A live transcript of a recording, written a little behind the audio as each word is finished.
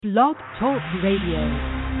Blog Talk Radio.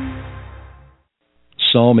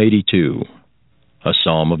 Psalm 82, a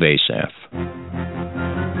psalm of Asaph.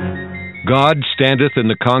 God standeth in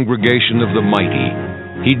the congregation of the mighty.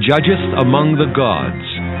 He judgeth among the gods.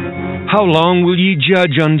 How long will ye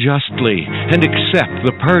judge unjustly, and accept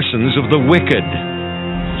the persons of the wicked?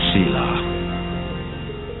 Selah.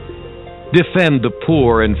 Defend the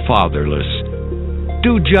poor and fatherless.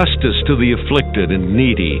 Do justice to the afflicted and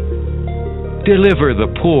needy. Deliver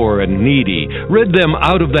the poor and needy. Rid them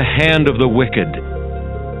out of the hand of the wicked.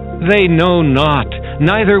 They know not,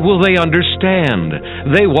 neither will they understand.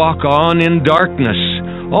 They walk on in darkness.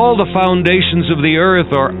 All the foundations of the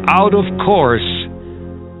earth are out of course.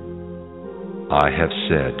 I have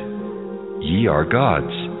said, Ye are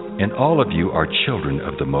gods, and all of you are children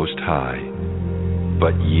of the Most High.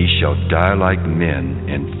 But ye shall die like men,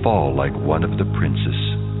 and fall like one of the princes.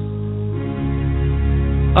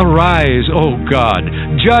 Arise, O God,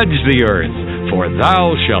 judge the earth, for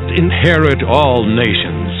thou shalt inherit all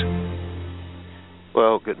nations.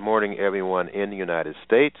 Well, good morning, everyone in the United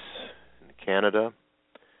States, in Canada,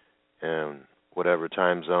 and whatever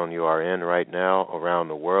time zone you are in right now around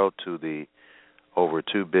the world, to the over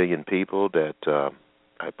 2 billion people that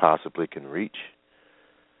I possibly can reach.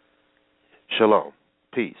 Shalom,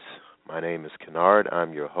 peace. My name is Kennard.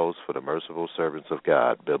 I'm your host for the Merciful Servants of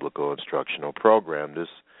God Biblical Instructional Program. This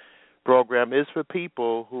program is for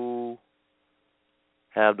people who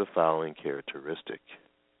have the following characteristic.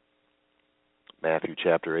 Matthew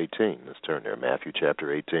chapter 18. Let's turn there. Matthew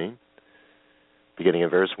chapter 18, beginning in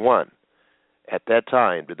verse 1. At that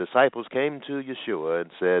time, the disciples came to Yeshua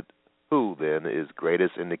and said, Who then is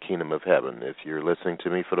greatest in the kingdom of heaven? If you're listening to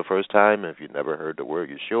me for the first time, if you've never heard the word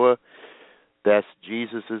Yeshua, that's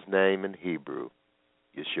Jesus' name in Hebrew,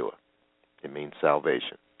 Yeshua. It means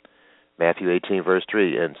salvation. Matthew 18, verse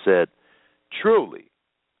 3, and said, Truly,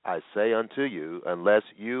 I say unto you, unless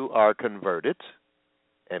you are converted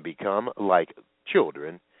and become like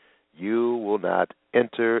children, you will not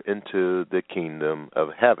enter into the kingdom of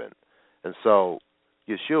heaven. And so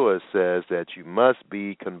Yeshua says that you must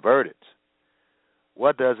be converted.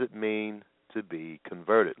 What does it mean to be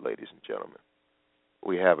converted, ladies and gentlemen?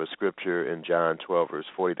 We have a scripture in John 12, verse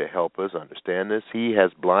 40 to help us understand this. He has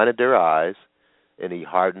blinded their eyes, and he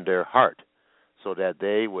hardened their heart, so that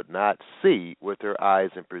they would not see with their eyes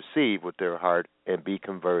and perceive with their heart and be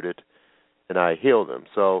converted, and I heal them.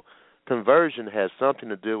 So conversion has something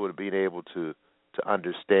to do with being able to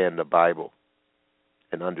understand the Bible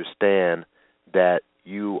and understand that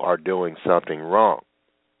you are doing something wrong.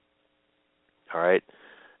 All right?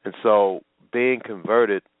 And so being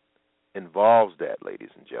converted involves that, ladies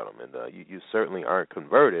and gentlemen. You certainly aren't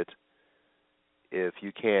converted if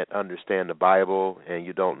you can't understand the Bible and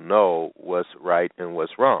you don't know what's right and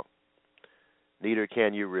what's wrong. Neither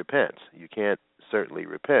can you repent. You can't certainly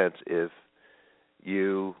repent if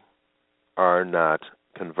you are not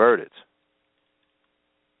converted.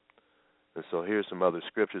 And so here's some other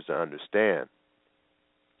scriptures to understand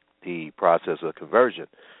the process of conversion.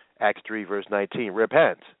 Acts 3, verse 19,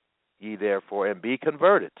 Repent ye therefore and be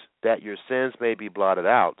converted, that your sins may be blotted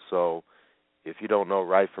out. So if you don't know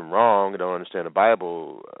right from wrong and don't understand the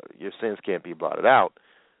Bible, your sins can't be blotted out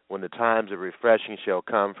when the times of refreshing shall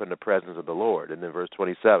come from the presence of the Lord. And then verse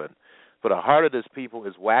 27, For the heart of this people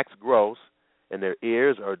is waxed gross, and their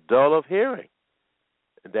ears are dull of hearing,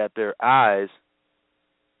 and that their eyes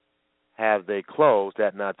have they closed,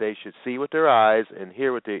 that not they should see with their eyes and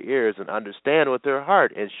hear with their ears and understand with their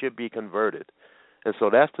heart and should be converted. And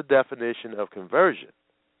so that's the definition of conversion.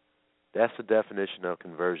 That's the definition of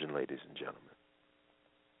conversion, ladies and gentlemen.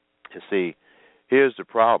 You see, here's the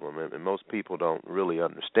problem, and most people don't really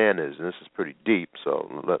understand this, and this is pretty deep,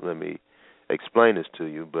 so let me explain this to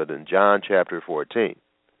you. But in John chapter 14,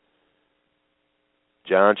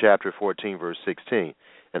 verse 16,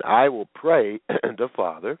 and I will pray the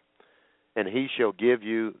Father, and he shall give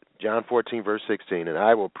you, John 14, verse 16, and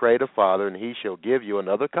I will pray the Father, and he shall give you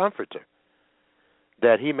another comforter,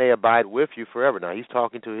 that he may abide with you forever. Now, he's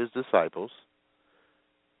talking to his disciples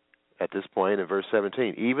at this point in verse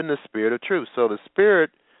 17, even the Spirit of truth. So the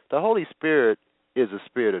Holy Spirit is a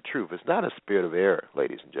spirit of truth. It's not a spirit of error,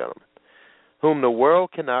 ladies and gentlemen, whom the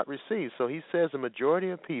world cannot receive. So he says the majority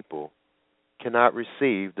of people cannot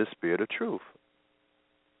receive the Spirit of truth.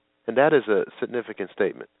 And that is a significant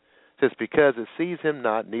statement. It says, because it sees him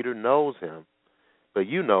not, neither knows him, but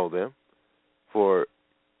you know them, for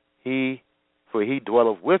he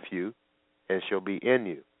dwelleth with you and shall be in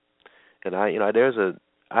you. And I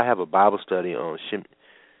have a Bible study on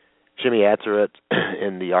Shimei Atzeret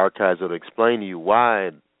in the archives that will explain to you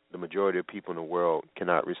why the majority of people in the world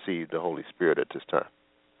cannot receive the Holy Spirit at this time.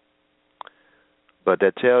 But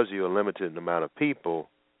that tells you a limited amount of people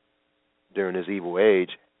during this evil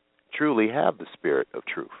age truly have the Spirit of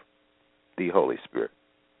truth, the Holy Spirit.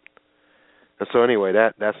 And so anyway,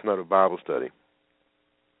 that's another Bible study.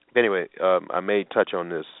 Anyway, I may touch on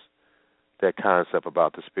that concept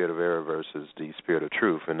about the spirit of error versus the spirit of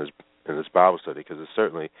truth in this Bible study, because it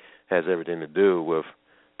certainly has everything to do with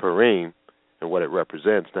Purim and what it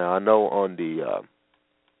represents. Now, I know on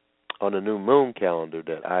the new moon calendar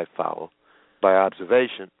that I follow by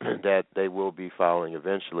observation that they will be following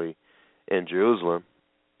eventually in Jerusalem,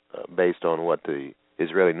 based on what the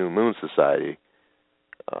Israeli New Moon Society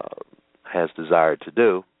has desired to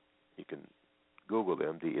do. You can Google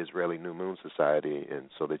them, the Israeli New Moon Society, and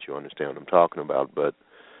so that you understand what I'm talking about. But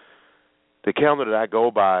the calendar that I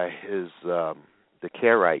go by is the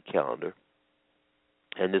Karaite calendar,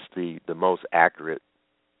 and it's the most accurate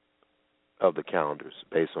of the calendars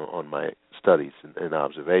based on my studies and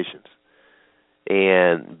observations.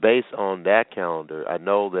 And based on that calendar, I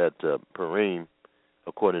know that Purim,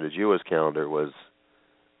 according to the Jewish calendar, was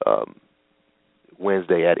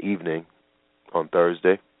Wednesday at evening on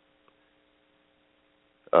Thursday.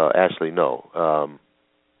 Actually, no.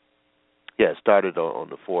 It started on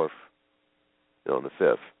the 4th, on the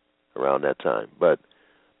 5th, around that time. But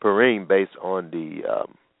Purim, based on the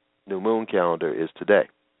new moon calendar, is today.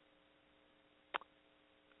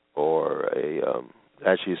 Or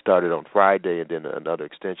actually it started on Friday, and then another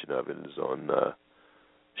extension of it is on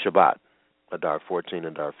Shabbat, Adar 14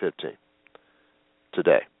 and Adar 15,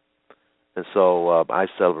 today. And so I'm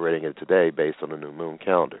celebrating it today based on the new moon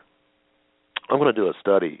calendar. I'm going to do a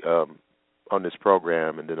study on this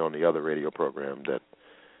program and then on the other radio program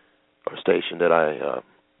or station that I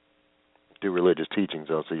do religious teachings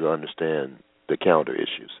on, so you understand the calendar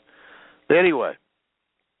issues. But anyway,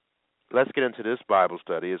 let's get into this Bible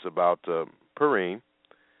study. It's about Purim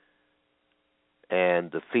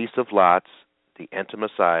and the Feast of Lots, the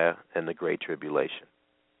AntiMessiah, and the Great Tribulation.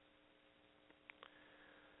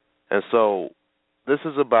 And so this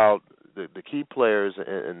is about the key players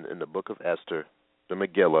in the book of Esther, the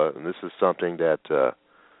Megillah, and this is something that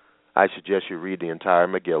I suggest you read the entire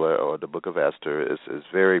Megillah or the book of Esther. It's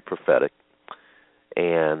very prophetic,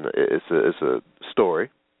 and it's a story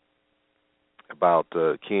about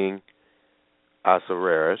King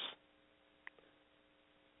Ahasuerus,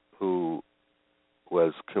 who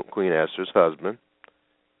was Queen Esther's husband.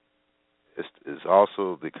 It's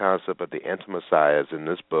also the concept of the AntiMessiahs in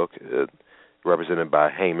this book, represented by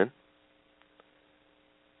Haman.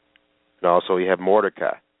 And also you have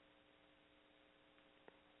Mordecai.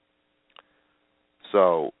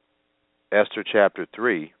 So Esther chapter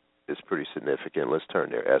 3 is pretty significant. Let's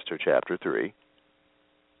turn there. Esther chapter 3.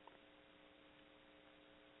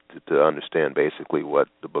 To understand basically what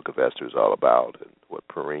the book of Esther is all about and what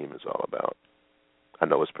Purim is all about. I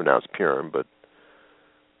know it's pronounced Purim, but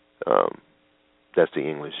that's the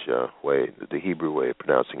English way. The Hebrew way of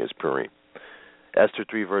pronouncing it is Purim. Esther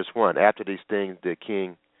 3, verse 1. After these things, the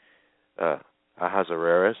king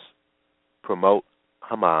Ahasuerus promote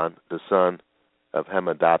Haman, the son of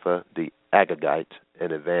Hammedatha the Agagite,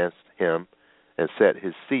 and advanced him and set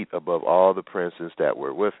his seat above all the princes that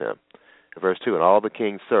were with him. Verse 2, and all the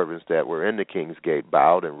king's servants that were in the king's gate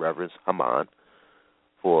bowed and reverenced Haman,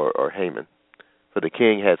 or Haman. For the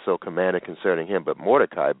king had so commanded concerning him, but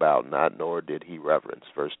Mordecai bowed not, nor did he reverence.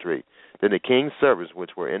 Verse 3, then the king's servants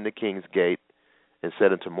which were in the king's gate and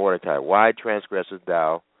said unto Mordecai, why transgressest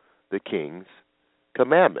thou the king's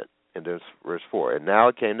commandment? And there's verse 4, and now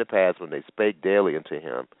it came to pass when they spake daily unto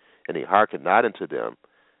him, and he hearkened not unto them,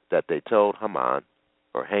 that they told Haman,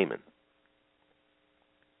 or Haman,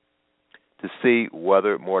 to see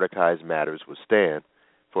whether Mordecai's matters would stand,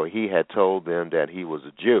 for he had told them that he was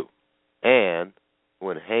a Jew. And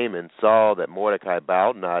when Haman saw that Mordecai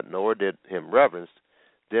bowed not, nor did him reverence,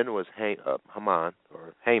 then was Haman,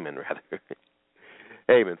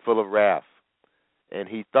 full of wrath. And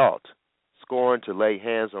he thought, scorned to lay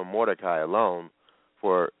hands on Mordecai alone,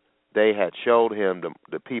 for they had showed him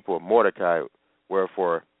the people of Mordecai,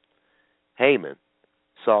 wherefore Haman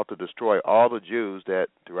sought to destroy all the Jews that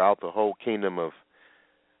throughout the whole kingdom of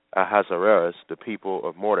Ahasuerus, the people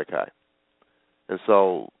of Mordecai. And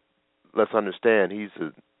so let's understand,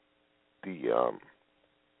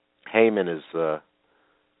 Haman is a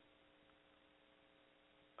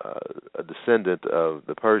descendant of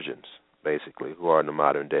the Persians, basically, who are the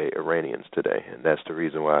modern day Iranians today. And that's the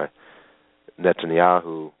reason why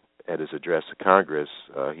Netanyahu, at his address to Congress,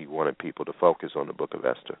 he wanted people to focus on the book of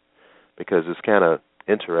Esther, because it's kind of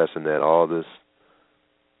interesting that all this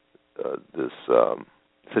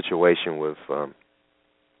situation with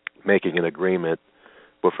making an agreement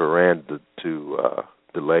with Iran to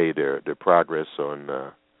delay their progress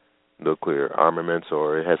on nuclear armaments,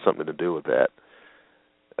 or it has something to do with that.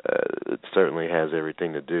 It certainly has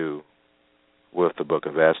everything to do with the book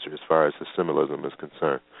of Esther as far as the symbolism is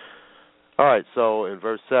concerned. All right, so in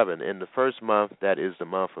verse 7, in the first month, that is the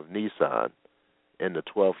month of Nisan, in the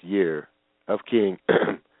 12th year of King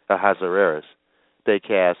Ahasuerus, they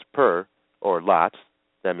cast pur, or lots.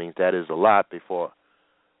 That means that is a lot before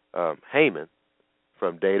Haman,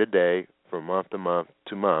 from day to day, from month to month,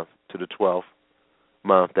 to the 12th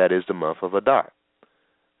month, that is the month of Adar.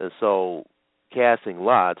 And so casting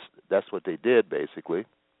lots, that's what they did basically.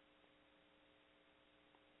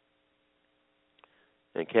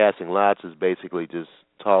 And casting lots is basically just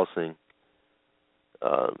tossing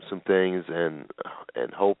some things and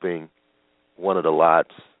hoping one of the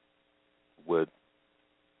lots would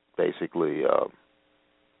basically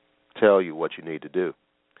tell you what you need to do.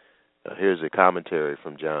 Here's a commentary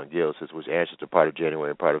from John Gill. It says, which answers to part of January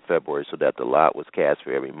and part of February, so that the lot was cast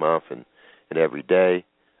for every month and every day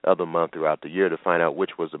of the month throughout the year to find out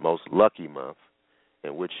which was the most lucky month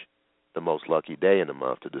and which the most lucky day in the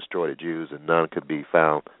month to destroy the Jews, and none could be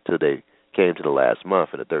found till they came to the last month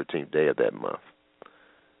and the 13th day of that month.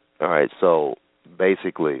 All right, so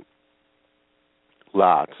basically,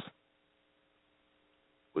 lots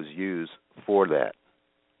was used for that.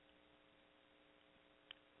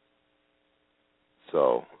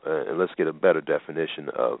 So, and let's get a better definition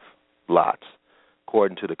of lots.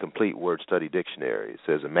 According to the Complete Word Study Dictionary, it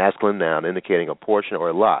says a masculine noun indicating a portion or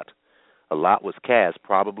a lot. A lot was cast,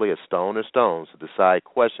 probably a stone or stones, to decide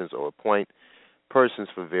questions or appoint persons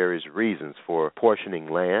for various reasons, for portioning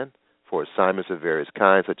land, for assignments of various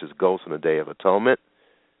kinds, such as ghosts on the Day of Atonement,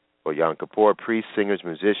 or Yom Kippur, priests, singers,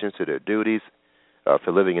 musicians to their duties,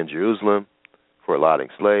 for living in Jerusalem, for allotting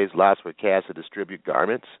slaves. Lots were cast to distribute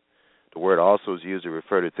garments. The word also is used to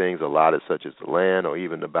refer to things allotted, such as the land or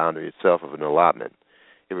even the boundary itself of an allotment.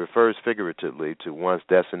 It refers figuratively to one's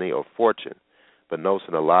destiny or fortune, but notes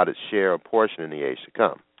an allotted share or portion in the age to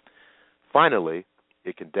come. Finally,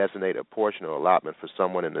 it can designate a portion or allotment for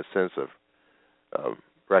someone in the sense of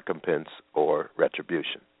recompense or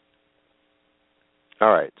retribution.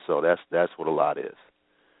 All right, so that's what a lot is.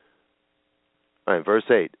 All right, verse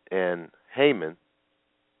 8, and Haman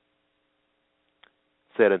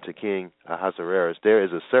said unto King Ahasuerus, there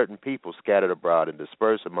is a certain people scattered abroad and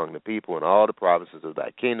dispersed among the people in all the provinces of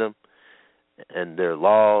thy kingdom, and their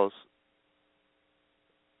laws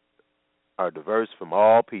are diverse from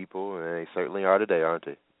all people, and they certainly are today, aren't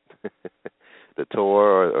they? The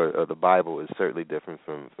Torah or the Bible is certainly different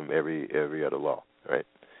from every other law, right?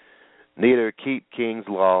 Neither keep king's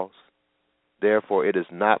laws, therefore it is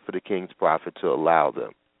not for the king's profit to allow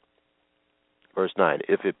them. Verse 9,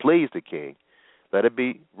 if it please the king, let it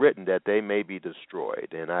be written that they may be destroyed,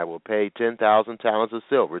 and I will pay 10,000 talents of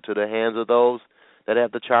silver to the hands of those that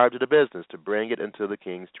have the charge of the business to bring it into the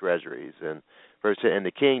king's treasuries. And verse 10, and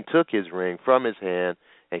the king took his ring from his hand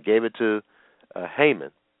and gave it to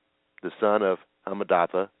Haman, the son of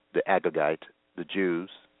Hammedatha, the Agagite, the Jews'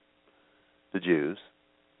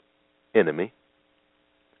 enemy.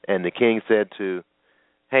 And the king said to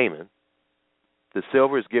Haman, the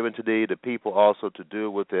silver is given to thee, the people also to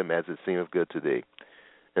do with them as it seemeth good to thee.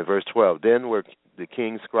 In verse 12, then were the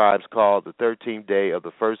king's scribes called the 13th day of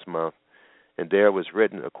the first month, and there was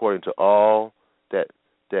written according to all that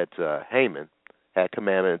Haman had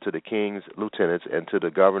commanded to the king's lieutenants and to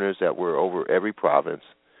the governors that were over every province,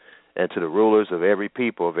 and to the rulers of every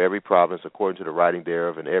people of every province according to the writing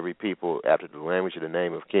thereof, and every people after the language of the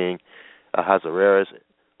name of King Ahasuerus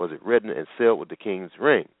was it written and sealed with the king's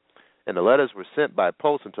ring. And the letters were sent by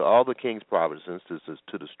post into all the king's provinces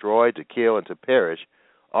to destroy, to kill, and to perish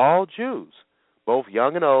all Jews, both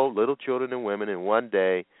young and old, little children and women, in one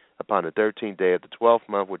day, upon the 13th day of the 12th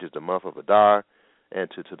month, which is the month of Adar, and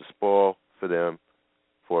to the spoil for them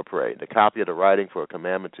for a prey. The copy of the writing for a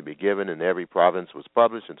commandment to be given in every province was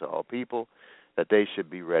published unto all people, that they should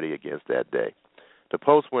be ready against that day. The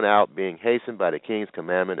post went out, being hastened by the king's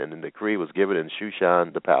commandment, and the decree was given in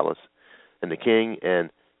Shushan the palace. And the king and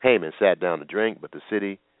Haman sat down to drink, but the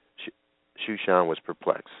city, Shushan, was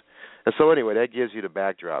perplexed. And so anyway, that gives you the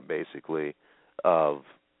backdrop, basically, of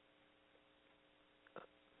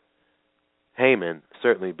Haman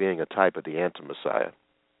certainly being a type of the AntiMessiah.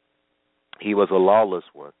 He was a lawless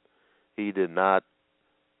one. He did not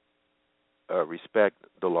respect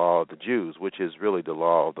the law of the Jews, which is really the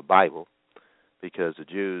law of the Bible, because the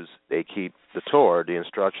Jews, they keep the Torah, the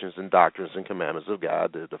instructions and doctrines and commandments of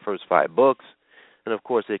God, the first 5 books, and of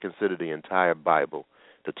course they consider the entire Bible,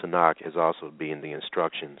 the Tanakh, as also being the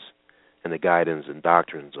instructions and the guidance and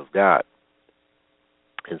doctrines of God.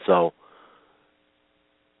 And so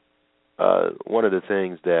one of the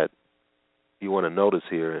things that you want to notice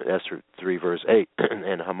here in Esther 3, verse 8,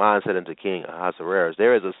 and Haman said unto King Ahasuerus,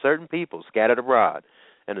 there is a certain people scattered abroad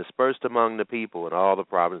and dispersed among the people in all the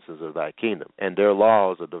provinces of thy kingdom, and their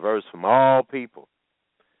laws are diverse from all people.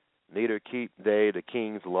 Neither keep they the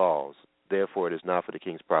king's laws. Therefore, it is not for the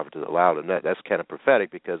king's prophet to allow them. That's kind of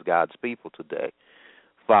prophetic because God's people today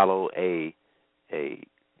follow a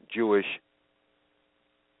Jew,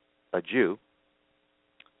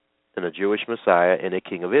 and a Jewish Messiah and a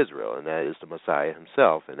King of Israel, and that is the Messiah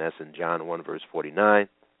himself, and that's in John 1, verse 49.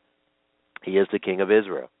 He is the King of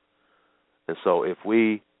Israel. And so if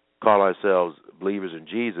we call ourselves believers in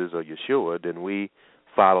Jesus or Yeshua, then we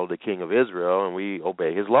follow the King of Israel and we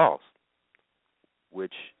obey his laws,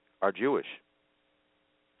 which are Jewish.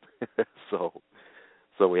 So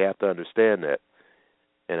we have to understand that.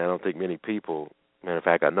 And I don't think many people, matter of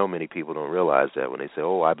fact, I know many people don't realize that when they say,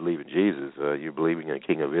 oh, I believe in Jesus, you're believing in the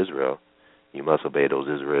King of Israel. You must obey those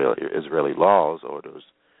Israeli laws or those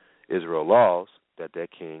Israel laws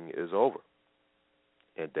that king is over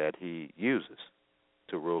and that he uses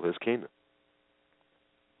to rule his kingdom.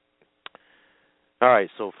 All right,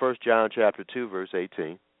 so 1 John chapter 2, verse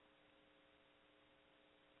 18.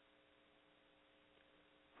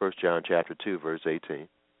 1 John chapter 2, verse 18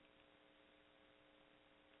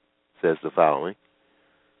 says the following.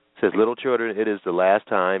 It says, little children, it is the last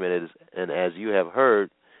time, and as you have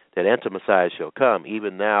heard that AntiMessiah shall come,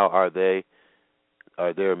 even now are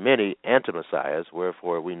there many AntiMessiahs,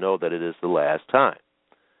 wherefore we know that it is the last time.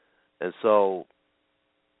 And so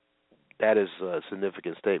that is a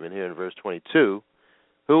significant statement here in verse 22.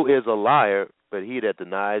 Who is a liar but he that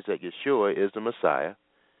denies that Yeshua is the Messiah?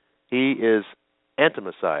 He is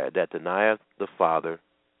AntiMessiah that denieth the Father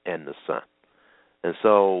and the Son. And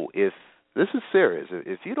so if this is serious,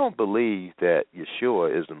 if you don't believe that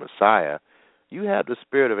Yeshua is the Messiah, you have the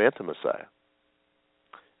spirit of AntiMessiah.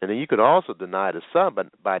 And then you could also deny the Son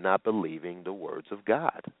by not believing the words of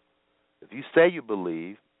God. If you say you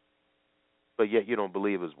believe, but yet you don't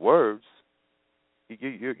believe his words,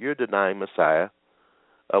 you're denying Messiah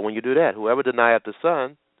when you do that. Whoever denieth the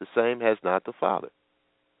Son, the same has not the Father.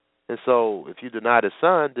 And so if you deny the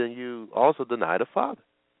Son, then you also deny the Father.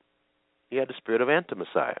 You have the spirit of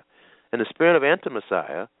AntiMessiah. And the spirit of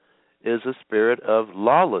AntiMessiah is a spirit of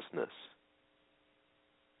lawlessness.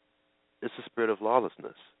 It's a spirit of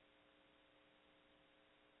lawlessness.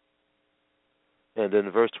 And then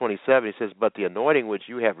in verse 27, he says, but the anointing which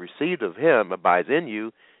you have received of him abides in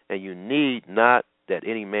you, and you need not that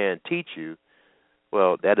any man teach you.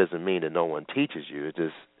 Well, that doesn't mean that no one teaches you. It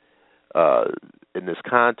just, in this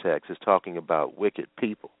context, it's talking about wicked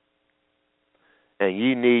people. And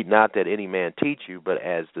ye need not that any man teach you, but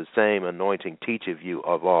as the same anointing teacheth you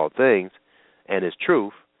of all things, and is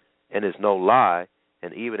truth, and is no lie,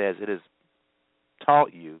 and even as it is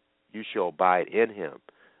taught you, you shall abide in him.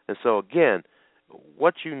 And so again,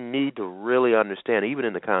 what you need to really understand, even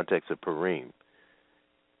in the context of Purim,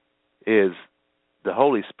 is the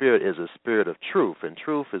Holy Spirit is a spirit of truth, and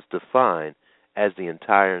truth is defined as the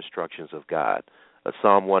entire instructions of God.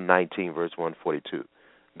 Psalm 119, verse 142.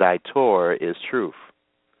 Thy Torah is truth.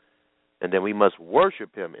 And then we must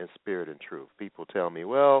worship him in spirit and truth. People tell me,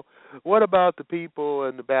 well, what about the people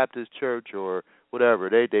in the Baptist church or whatever?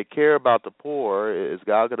 They care about the poor. Is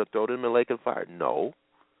God going to throw them in the lake of fire? No.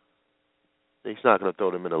 He's not going to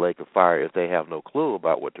throw them in the lake of fire if they have no clue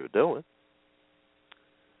about what they're doing.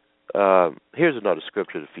 Here's another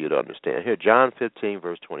scripture for you to understand. Here, John 15,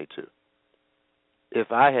 verse 22.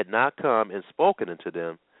 If I had not come and spoken unto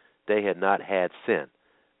them, they had not had sin.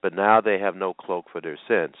 But now they have no cloak for their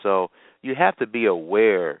sin. So you have to be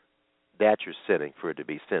aware that you're sinning for it to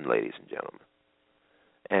be sin, ladies and gentlemen.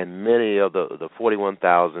 And many of the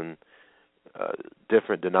 41,000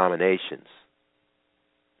 different denominations,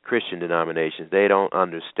 Christian denominations, they don't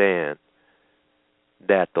understand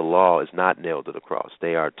that the law is not nailed to the cross.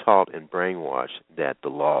 They are taught and brainwashed that the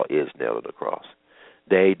law is nailed to the cross.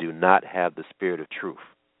 They do not have the spirit of truth.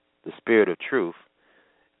 The spirit of truth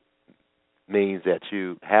means that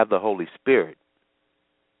you have the Holy Spirit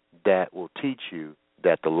that will teach you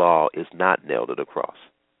that the law is not nailed to the cross.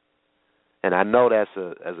 And I know that's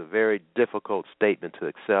a very difficult statement to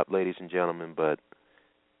accept, ladies and gentlemen, but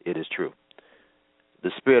it is true.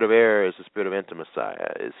 The spirit of error is the spirit of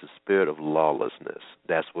AntiMessiah. It's the spirit of lawlessness.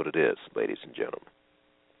 That's what it is, ladies and gentlemen.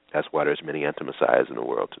 That's why there's many AntiMessiahs in the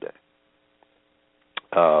world today.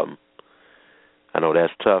 I know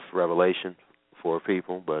that's tough revelation for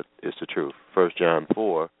people, but it's the truth. 1 John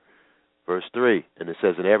 4, verse 3, and it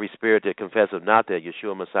says, and every spirit that confesseth not that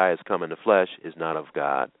Yeshua Messiah is come in the flesh is not of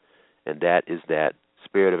God, and that is that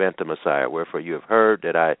spirit of AntiMessiah. Wherefore you have heard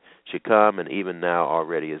that I should come, and even now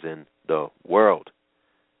already is in the world.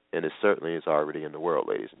 And it certainly is already in the world,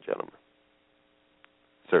 ladies and gentlemen.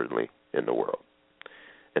 Certainly in the world.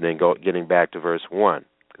 And then getting back to verse 1,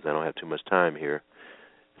 because I don't have too much time here.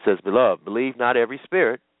 It says, Beloved, believe not every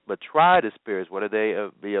spirit, but try the spirits, whether they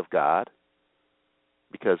be of God,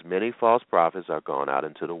 because many false prophets are gone out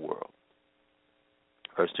into the world.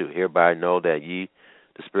 Verse 2, hereby know that ye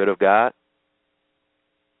the Spirit of God,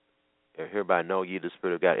 hereby know ye the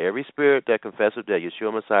Spirit of God. Every spirit that confesseth that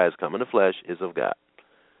Yeshua Messiah is come in the flesh is of God.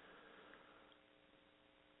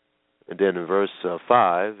 And then in verse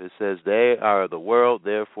 5, it says, They are of the world,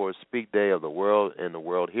 therefore speak they of the world, and the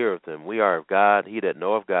world heareth them. We are of God. He that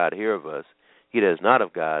knoweth God heareth us. He that is not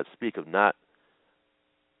of God speaketh not.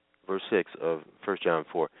 Verse 6 of 1 John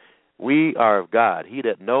 4. We are of God. He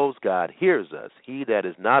that knows God hears us. He that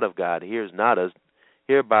is not of God hears not us.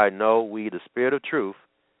 Hereby know we the spirit of truth,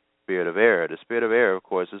 spirit of error. The spirit of error, of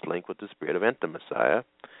course, is linked with the spirit of AntiMessiah.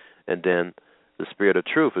 And then the spirit of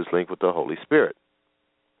truth is linked with the Holy Spirit.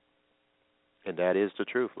 And that is the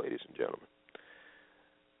truth, ladies and gentlemen.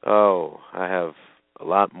 Oh, I have a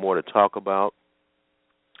lot more to talk about.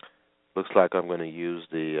 Looks like I'm going to use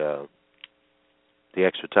the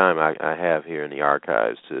extra time I have here in the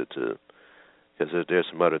archives to because there's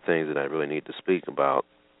some other things that I really need to speak about.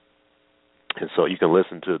 And so you can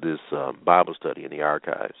listen to this Bible study in the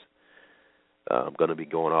archives. I'm going to be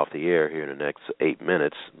going off the air here in the next 8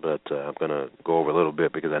 minutes, but I'm going to go over a little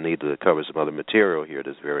bit because I need to cover some other material here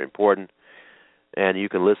that's very important. And you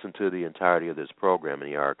can listen to the entirety of this program in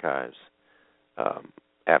the archives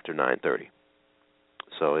after 9:30.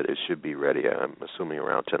 So it should be ready, I'm assuming,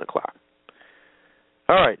 around 10 o'clock.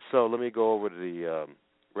 All right, so let me go over the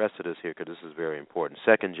rest of this here because this is very important.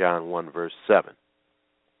 2 John 1, verse 7.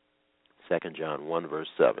 2 John 1, verse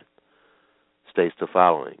 7 states the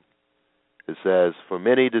following. It says, For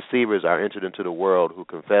many deceivers are entered into the world who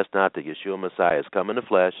confess not that Yeshua Messiah is come in the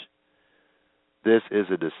flesh. This is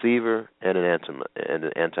a deceiver and an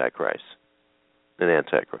antichrist. An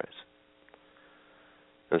antichrist.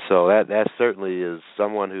 And so that certainly is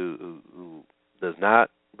someone who does not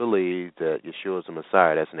believe that Yeshua is the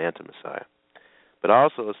Messiah. That's an AntiMessiah. But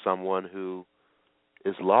also is someone who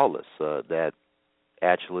is lawless, that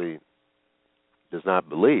actually does not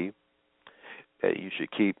believe that you should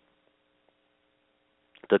keep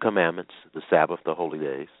the commandments, the Sabbath, the holy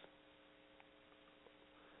days.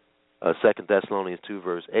 2 Thessalonians 2,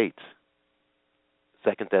 verse 8.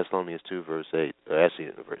 2 Thessalonians 2, verse 8. Actually,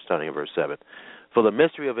 starting in verse 7. For the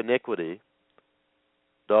mystery of iniquity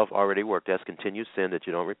doth already work. That's continued sin that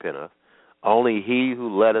you don't repent of. Only he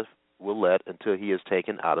who letteth will let until he is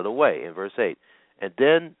taken out of the way. In verse 8. And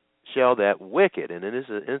then shall that wicked, and it is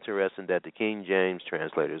interesting that the King James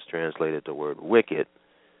translators translated the word wicked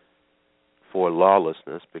for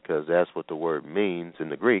lawlessness, because that's what the word means in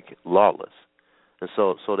the Greek, lawless. And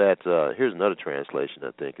so that here's another translation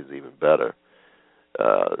I think is even better.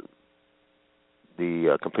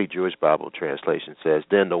 The Complete Jewish Bible translation says,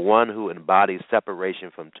 Then the one who embodies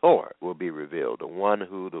separation from Torah will be revealed, the one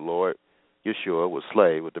who the Lord Yeshua will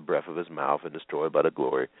slay with the breath of his mouth and destroy by the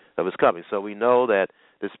glory of his coming. So we know that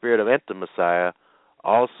the spirit of AntiMessiah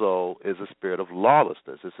also is a spirit of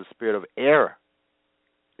lawlessness. It's a spirit of error.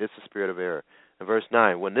 It's a spirit of error. In verse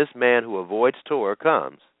 9, when this man who avoids Torah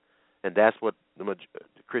comes, and that's what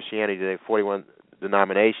Christianity today, 41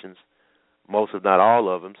 denominations, most if not all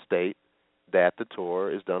of them, state that the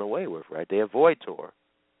Torah is done away with, right? They avoid Torah.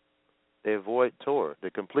 They avoid Torah, the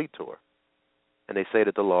complete Torah. And they say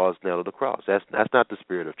that the law is nailed to the cross. That's not the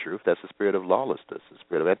spirit of truth. That's the spirit of lawlessness, the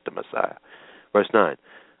spirit of AntiMessiah. Verse 9,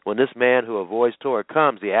 when this man who avoids Torah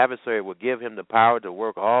comes, the adversary will give him the power to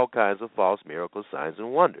work all kinds of false miracles, signs,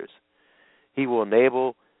 and wonders. He will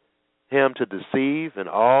enable him to deceive in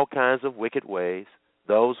all kinds of wicked ways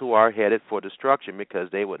those who are headed for destruction, because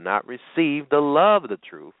they would not receive the love of the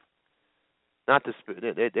truth. Not the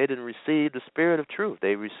spirit. They didn't receive the spirit of truth.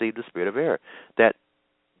 They received the spirit of error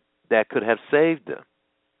that could have saved them.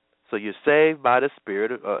 So you're saved by the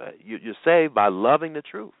spirit. You're saved by loving the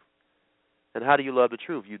truth. And how do you love the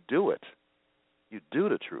truth? You do it. You do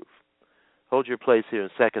the truth. Hold your place here in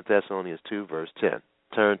 2 Thessalonians 2, verse 10.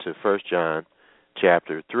 Turn to 1 John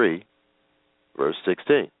chapter 3, verse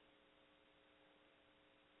 16.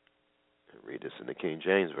 Read this in the King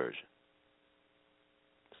James Version.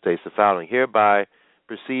 It states the following, Hereby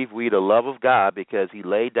perceive we the love of God, because he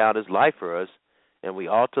laid down his life for us, and we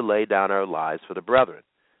ought to lay down our lives for the brethren.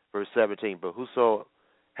 Verse 17, But whoso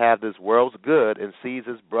hath this world's good, and sees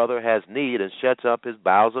his brother has need, and shuts up his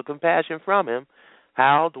bowels of compassion from him,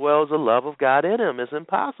 How dwells the love of God in him? It's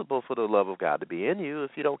impossible for the love of God to be in you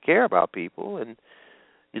if you don't care about people and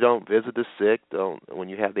you don't visit the sick. When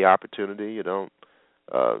you have the opportunity, you don't.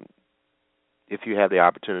 If you have the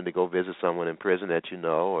opportunity to go visit someone in prison that you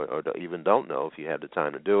know or even don't know, if you have the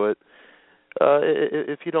time to do it,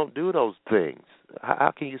 if you don't do those things,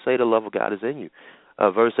 how can you say the love of God is in you?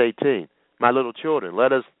 Verse 18, my little children,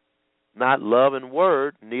 let us not love in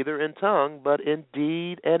word, neither in tongue, but in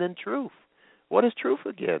deed and in truth. What is truth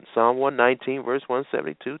again? Psalm 119, verse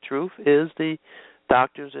 172. Truth is the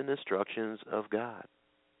doctrines and instructions of God.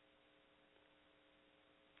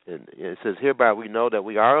 And it says, hereby we know that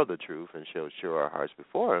we are of the truth and shall show our hearts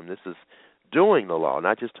before him. This is doing the law,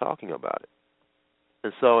 not just talking about it.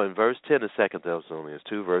 And so in verse 10 of 2 Thessalonians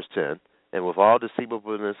 2, verse 10, and with all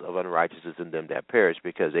deceivableness of unrighteousness in them that perish,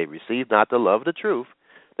 because they receive not the love of the truth,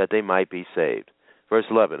 that they might be saved. Verse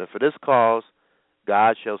 11, and for this cause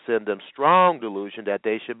God shall send them strong delusion that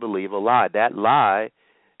they should believe a lie. That lie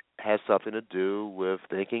has something to do with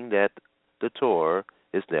thinking that the Torah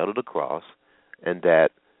is nailed to the cross and that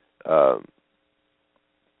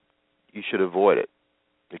you should avoid it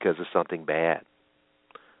because it's something bad.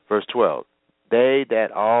 Verse 12, they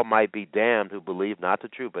that all might be damned who believe not the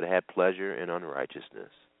truth but had pleasure in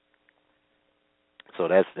unrighteousness. So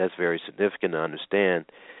that's very significant to understand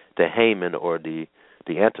the Haman or the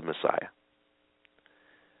AntiMessiah.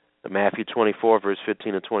 Matthew 24, verse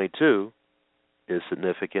 15 and 22 is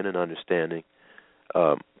significant in understanding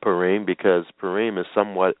Purim, because Purim is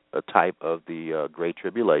somewhat a type of the Great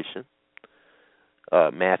Tribulation.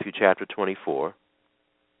 Matthew chapter 24,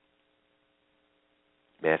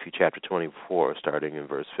 starting in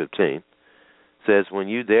verse 15, says, when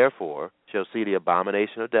you therefore shall see the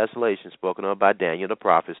abomination of desolation spoken of by Daniel the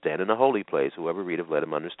prophet stand in the holy place, whoever readeth, let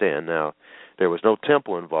him understand. Now, there was no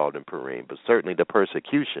temple involved in Purim, but certainly the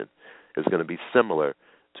persecution is going to be similar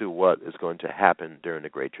to what is going to happen during the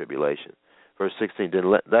Great Tribulation. Verse 16, then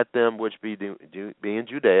let them which be in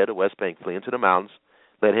Judea, the West Bank, flee into the mountains.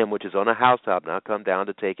 Let him which is on the housetop not come down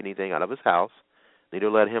to take anything out of his house. Neither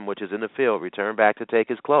let him which is in the field return back to take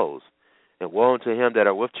his clothes. And woe unto him that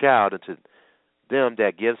are with child, and to them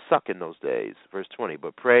that give suck in those days. Verse 20,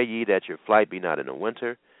 but pray ye that your flight be not in the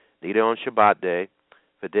winter, neither on Shabbat day,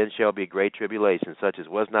 for then shall be great tribulation, such as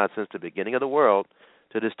was not since the beginning of the world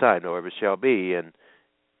to this time, nor ever shall be, and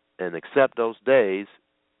except those days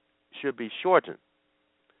should be shortened.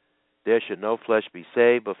 There should no flesh be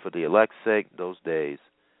saved, but for the elect's sake those days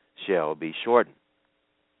shall be shortened.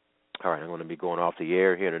 All right, I'm going to be going off the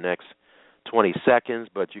air here in the next 20 seconds,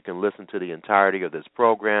 but you can listen to the entirety of this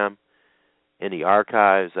program in the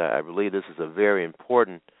archives. I believe this is a very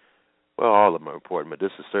important, well, all of them are important, but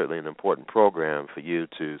this is certainly an important program for you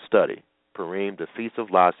to study. Purim, the Feast of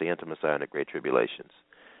Lots, the AntiMessiah, and the Great Tribulations.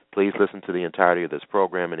 Please listen to the entirety of this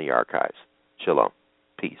program in the archives. Shalom.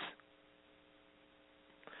 Peace.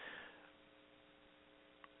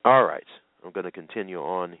 All right. I'm going to continue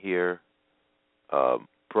on here,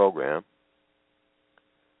 program.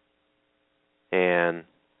 And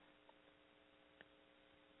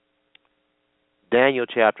Daniel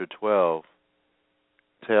chapter 12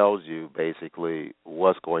 tells you basically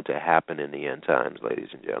what's going to happen in the end times, ladies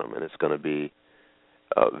and gentlemen. It's going to be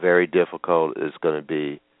very difficult. It's going to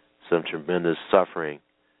be some tremendous suffering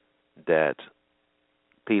that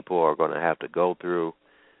people are going to have to go through,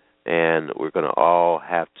 and we're going to all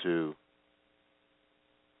have to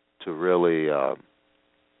really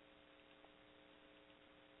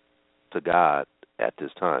to God at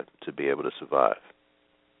this time to be able to survive.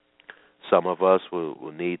 Some of us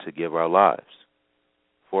will need to give our lives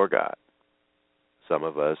for God. Some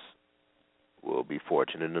of us will be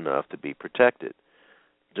fortunate enough to be protected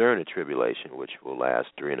during the tribulation, which will last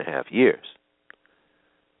 3.5 years.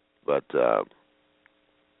 But the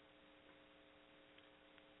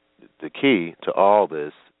key to all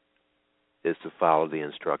this is to follow the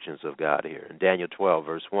instructions of God here. In Daniel 12,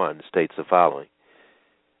 verse 1, states the following.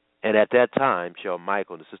 And at that time shall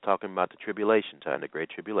Michael, this is talking about the tribulation time, the great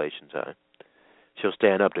tribulation time, shall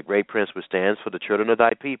stand up, the great prince which stands for the children of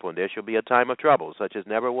thy people, and there shall be a time of trouble, such as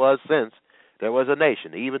never was since there was a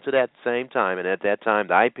nation, even to that same time, and at that time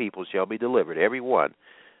thy people shall be delivered, every one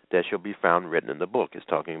that shall be found written in the book. It's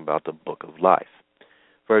talking about the book of life.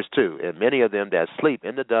 Verse 2, and many of them that sleep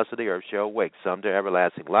in the dust of the earth shall awake, some to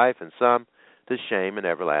everlasting life, and some to shame and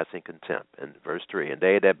everlasting contempt. And verse 3, and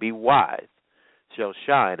they that be wise shall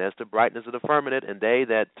shine as the brightness of the firmament, and they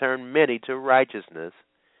that turn many to righteousness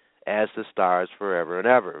as the stars forever and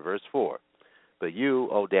ever. Verse 4, but you,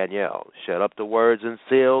 O Daniel, shut up the words and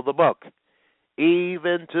seal the book,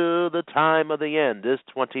 even to the time of the end, this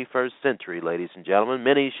 21st century, ladies and gentlemen.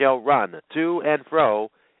 Many shall run to and fro,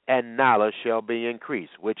 and knowledge shall be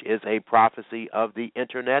increased, which is a prophecy of the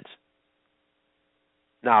Internet.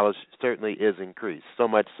 Knowledge certainly is increased, so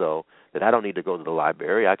much so that I don't need to go to the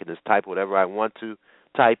library. I can just type whatever I want to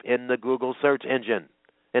type in the Google search engine,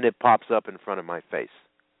 and it pops up in front of my face.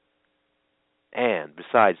 And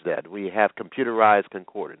besides that, we have computerized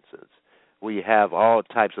concordances. We have all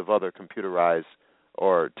types of other computerized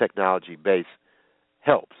or technology-based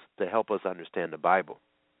helps to help us understand the Bible.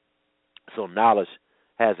 So knowledge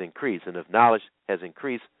has increased, and if knowledge has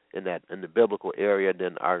increased in the biblical area,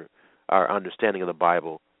 then our understanding of the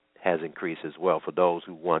Bible has increased as well for those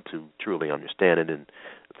who want to truly understand it, and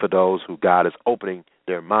for those who God is opening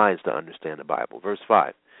their minds to understand the Bible. Verse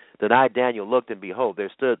 5, Then I, Daniel, looked, and behold,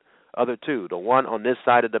 there stood other two, the one on this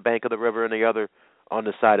side of the bank of the river, and the other on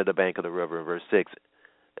the side of the bank of the river, in verse 6,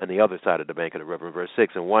 and the other side of the bank of the river, in verse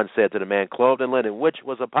 6. And one said to the man clothed in linen, which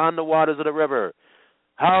was upon the waters of the river,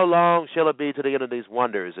 How long shall it be to the end of these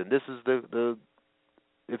wonders? And this is the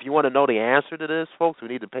if you want to know the answer to this, folks, we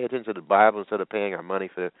need to pay attention to the Bible instead of paying our money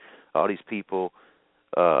for all these people,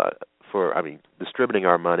 distributing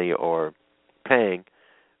our money or paying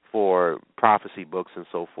for prophecy books and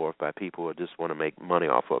so forth by people who just want to make money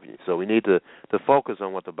off of you. So we need to focus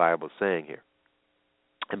on what the Bible is saying here.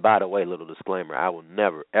 And by the way, little disclaimer, I will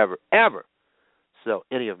never, ever, ever sell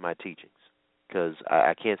any of my teachings because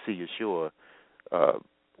I can't see Yeshua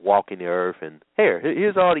walking the earth and,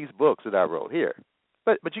 here's all these books that I wrote here.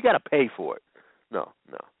 But you got to pay for it. No.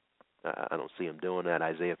 I don't see him doing that.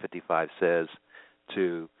 Isaiah 55 says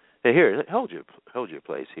to, here, hold your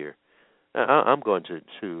place here. I'm going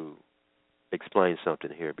to explain something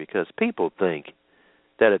here because people think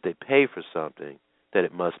that if they pay for something, that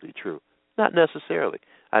it must be true. Not necessarily.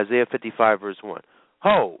 Isaiah 55, verse 1.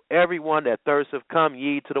 Ho, everyone that thirsteth, come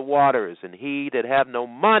ye to the waters, and he that have no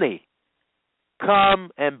money, come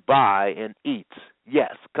and buy and eat.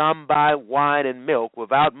 Yes, come buy wine and milk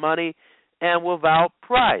without money and without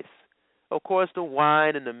price. Of course, the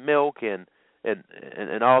wine and the milk and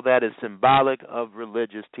all that is symbolic of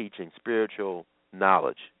religious teaching, spiritual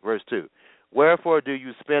knowledge. Verse 2. Wherefore do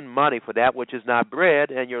you spend money for that which is not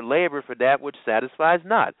bread, and your labor for that which satisfies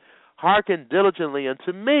not? Hearken diligently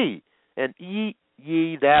unto me, and eat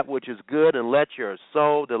ye that which is good, and let your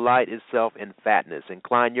soul delight itself in fatness.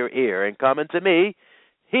 Incline your ear, and come unto me.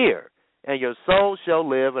 Hear, and your soul shall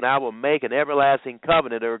live, and I will make an everlasting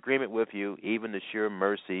covenant or agreement with you, even the sure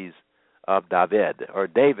mercies of David.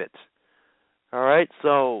 All right,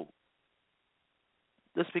 so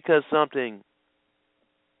just because something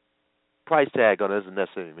price tag on it doesn't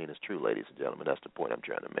necessarily mean it's true, ladies and gentlemen. That's the point I'm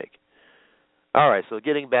trying to make. All right, so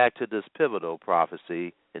getting back to this pivotal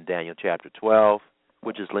prophecy in Daniel chapter 12,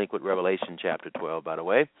 which is linked with Revelation chapter 12, by the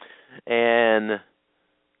way, and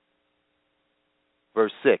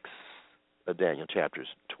verse 6 of Daniel chapter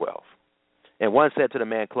 12. And one said to the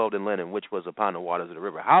man clothed in linen, which was upon the waters of the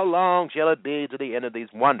river, How long shall it be to the end of these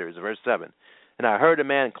wonders? Verse 7. And I heard a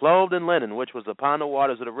man clothed in linen, which was upon the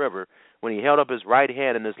waters of the river, when he held up his right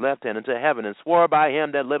hand and his left hand into heaven, and swore by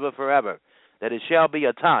him that liveth forever, that it shall be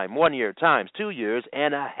a time, 1 year, times 2 years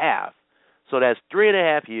and a half. So that's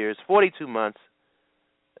 3.5 years, 42 months,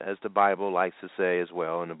 as the Bible likes to say as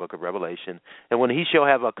well in the book of Revelation. And when he shall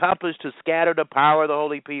have accomplished to scatter the power of the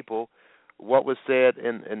holy people, what was said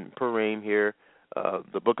in Purim here,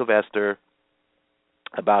 the book of Esther,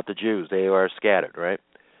 about the Jews. They are scattered, right?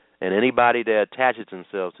 And anybody that attaches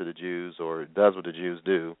themselves to the Jews or does what the Jews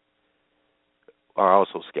do are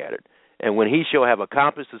also scattered. And when he shall have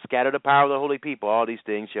accomplished to scatter the power of the holy people, all these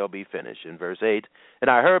things shall be finished. In verse 8,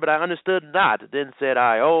 and I heard, but I understood not. Then said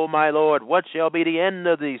I, O my Lord, what shall be the end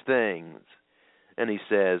of these things? And he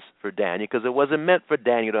says, for Daniel, because it wasn't meant for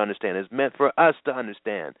Daniel to understand. It's meant for us to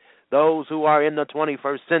understand. Those who are in the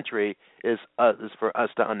 21st century is for us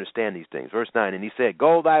to understand these things. Verse 9, and he said,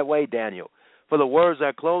 Go thy way, Daniel, for the words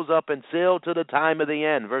are closed up and sealed to the time of the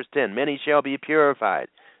end. Verse 10, many shall be purified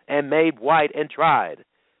and made white and tried.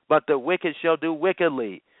 But the wicked shall do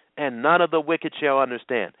wickedly, and none of the wicked shall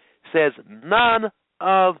understand. It says, none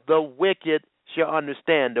of the wicked shall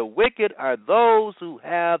understand. The wicked are those who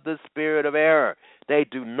have the spirit of error. They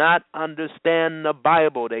do not understand the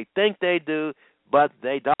Bible. They think they do, but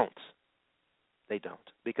they don't. They don't,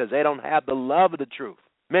 because they don't have the love of the truth.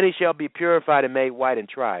 Many shall be purified and made white and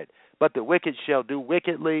tried. But the wicked shall do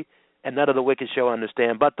wickedly, and none of the wicked shall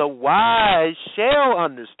understand. But the wise shall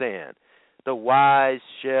understand. The wise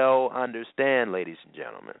shall understand, ladies and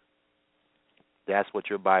gentlemen. That's what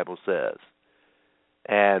your Bible says.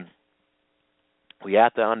 And we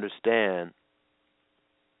have to understand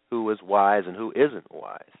who is wise and who isn't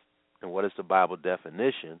wise. And what is the Bible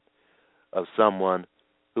definition of someone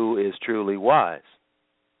who is truly wise?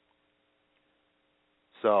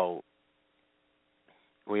 So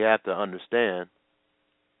we have to understand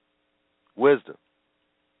wisdom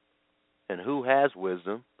and who has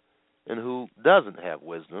wisdom and who doesn't have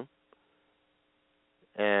wisdom,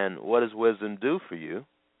 and what does wisdom do for you,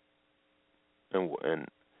 and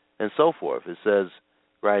so forth. It says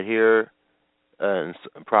right here in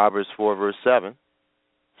Proverbs 4, verse 7,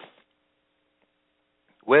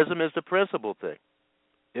 wisdom is the principal thing.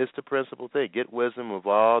 It's the principal thing. Get wisdom with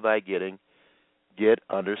all thy getting, get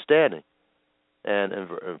understanding. And in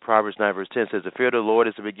Proverbs 9, verse 10 says, the fear of the Lord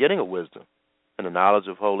is the beginning of wisdom, and the knowledge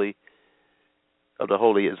of the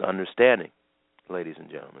holy is understanding, ladies and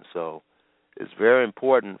gentlemen. So it's very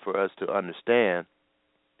important for us to understand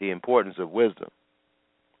the importance of wisdom.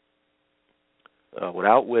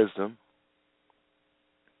 Without wisdom,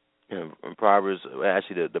 in Proverbs,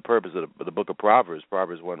 actually the purpose of the book of Proverbs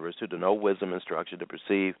 1, verse 2, to know wisdom, instruction, to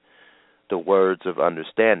perceive the words of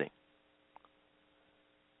understanding.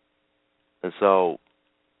 And so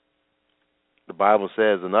the Bible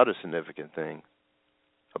says another significant thing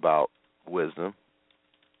about wisdom.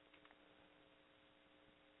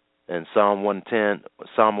 In Psalm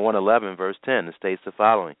 111, verse 10, it states the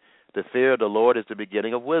following: the fear of the Lord is the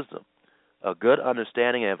beginning of wisdom, a good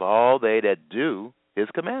understanding of all they that do his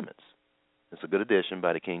commandments. It's a good addition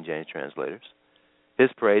by the King James translators.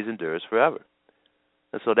 His praise endures forever.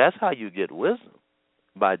 And so that's how you get wisdom,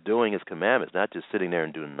 by doing his commandments, not just sitting there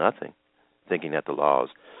and doing nothing, thinking that the laws.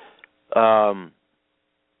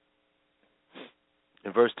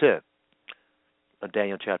 In verse 10 of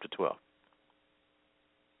Daniel chapter 12,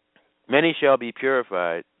 many shall be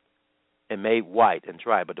purified and made white and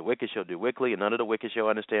tried, but the wicked shall do wickedly, and none of the wicked shall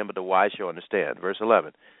understand, but the wise shall understand. Verse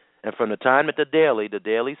 11, and from the time that the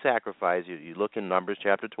daily sacrifice, you look in Numbers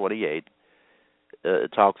chapter 28,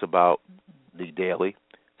 it talks about the daily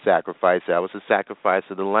sacrifice. That was the sacrifice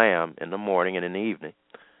of the lamb in the morning and in the evening.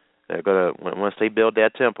 They're going to, once they build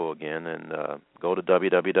that temple again, and go to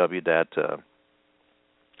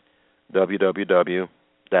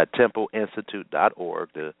www.templeinstitute.org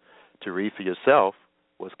to read for yourself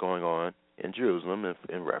what's going on in Jerusalem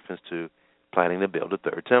in reference to planning to build a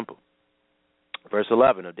third temple. Verse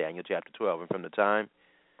 11 of Daniel chapter 12, and from the time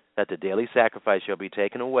that the daily sacrifice shall be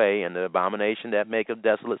taken away, and the abomination that maketh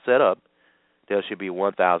desolate set up, there should be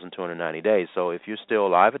 1,290 days. So if you're still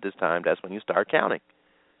alive at this time, that's when you start counting.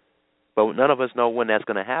 But none of us know when that's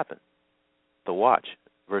going to happen. So watch.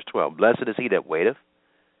 Verse 12, blessed is he that waiteth.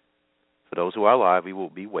 For those who are alive, we will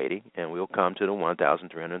be waiting, and we'll come to the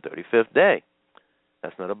 1,335th day.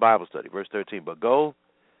 That's not a Bible study. Verse 13, but go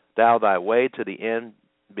thou thy way to the end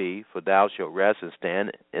be, for thou shalt rest and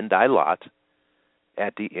stand in thy lot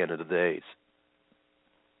at the end of the days.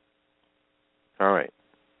 All right.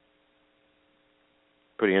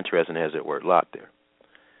 Pretty interesting, has that word lot there.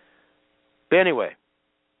 But anyway,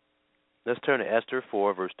 let's turn to Esther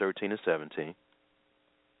 4, verse 13 and 17.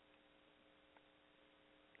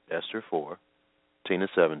 Esther 4, 13 and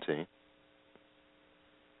 17.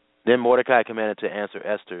 Then Mordecai commanded to answer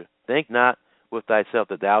Esther, think not with thyself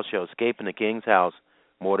that thou shalt escape in the king's house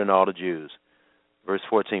more than all the Jews. Verse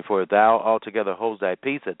 14, for if thou altogether holdest thy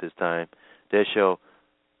peace at this time, then shall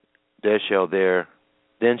their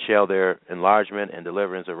enlargement and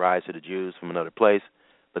deliverance arise to the Jews from another place,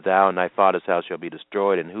 but thou and thy father's house shall be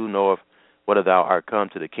destroyed, and who knoweth whether thou art come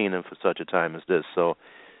to the kingdom for such a time as this. So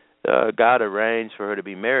God arranged for her to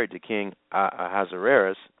be married to King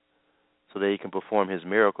Ahasuerus so that he can perform his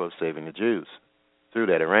miracle of saving the Jews through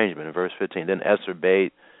that arrangement. In verse 15, then Esther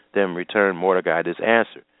bade them return Mordecai this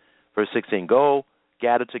answer. Verse 16, go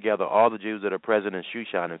gather together all the Jews that are present in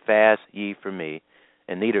Shushan, and fast ye for me,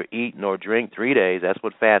 and neither eat nor drink 3 days. That's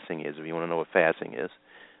what fasting is, if you want to know what fasting is.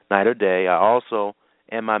 Night or day. I also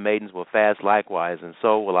and my maidens will fast likewise, and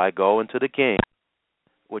so will I go into the king,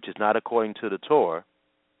 which is not according to the Torah.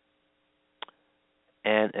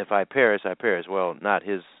 And if I perish, I perish. Well, not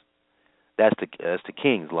his. That's the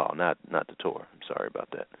king's law, not the Torah. I'm sorry about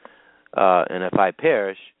that. And if I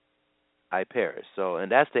perish, I perish. So,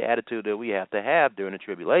 and that's the attitude that we have to have during the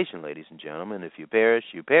tribulation, ladies and gentlemen. If you perish,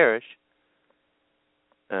 you perish.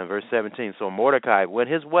 Verse 17, so Mordecai went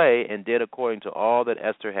his way and did according to all that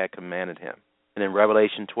Esther had commanded him. And in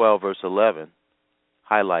Revelation 12, verse 11,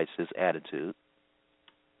 highlights his attitude.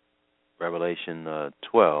 Revelation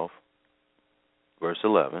 12, verse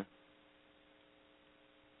 11.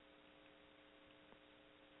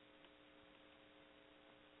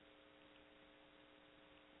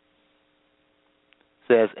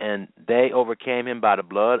 Says, and they overcame him by the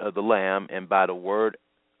blood of the Lamb and by the word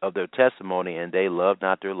of their testimony, and they loved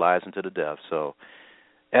not their lives unto the death. So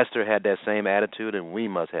Esther had that same attitude, and we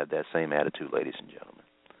must have that same attitude, ladies and gentlemen.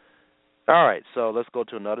 All right, so let's go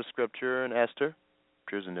to another scripture in Esther,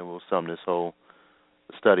 and then we'll sum this whole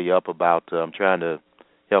study up about I'm trying to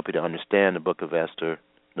help you to understand the book of Esther,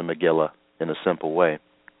 the Megillah, in a simple way.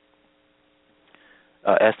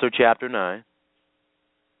 Esther chapter 9.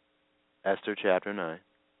 Esther chapter 9.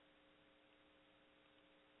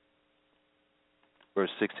 Verse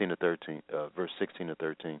 16 to 13. Verse 16 to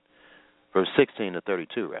 13. Verse 16 to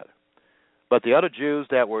 32, rather. But the other Jews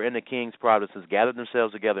that were in the king's provinces gathered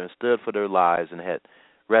themselves together and stood for their lives and had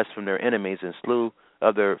rest from their enemies and slew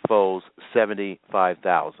of their foes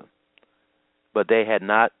 75,000. But they had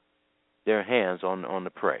not their hands on the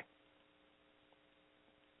prey.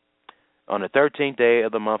 On the 13th day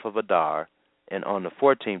of the month of Adar, and on the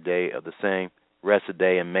 14th day of the same rested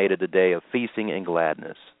day, and made it a day of feasting and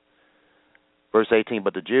gladness. Verse 18,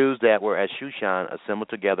 but the Jews that were at Shushan assembled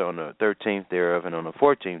together on the 13th thereof, and on the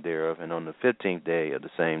 14th thereof, and on the 15th day of the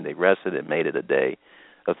same, they rested and made it a day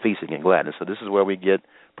of feasting and gladness. So this is where we get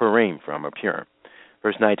Purim from, or Purim.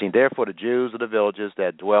 Verse 19, therefore the Jews of the villages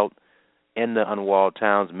that dwelt in the unwalled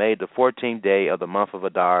towns made the 14th day of the month of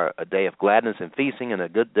Adar a day of gladness and feasting, and a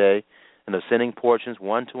good day, and of sending portions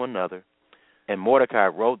one to another. And Mordecai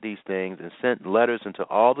wrote these things and sent letters unto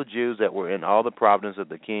all the Jews that were in all the provinces of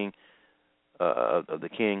the king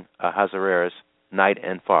Ahasuerus, night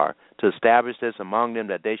and far, to establish this among them,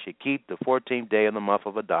 that they should keep the 14th day of the month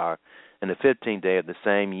of Adar and the 15th day of the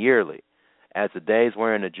same yearly, as the days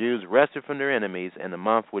wherein the Jews rested from their enemies, and the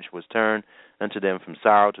month which was turned unto them from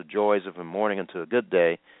sorrow to joys, and from mourning unto a good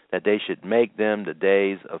day, that they should make them the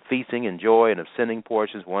days of feasting and joy, and of sending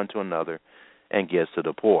portions one to another, and gifts to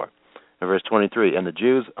the poor. In verse 23, and the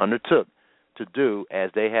Jews undertook to do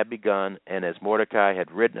as they had begun, and as Mordecai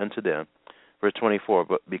had written unto them. Verse 24,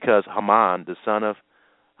 but because Haman, the son of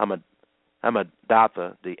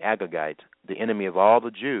Hammedatha, the Agagite, the enemy of all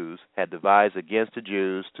the Jews, had devised against the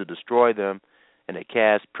Jews to destroy them, and had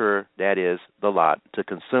cast Pur, that is, the lot, to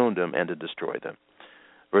consume them and to destroy them.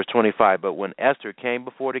 Verse 25, but when Esther came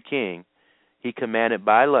before the king, he commanded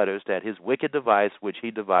by letters that his wicked device which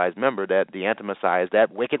he devised, remember that the AntiMessiah is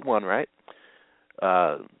that wicked one, right?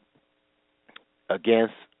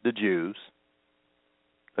 Against the Jews,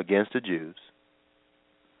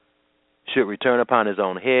 should return upon his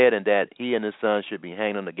own head, and that he and his son should be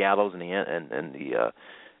hanged on the gallows, and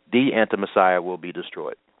the AntiMessiah will be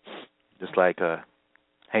destroyed, just like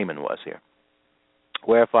Haman was here.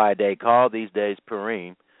 Wherefore they call these days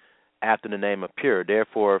Purim, after the name of Pur.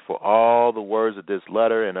 Therefore, for all the words of this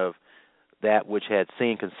letter and of that which had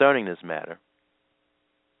seen concerning this matter,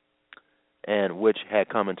 and which had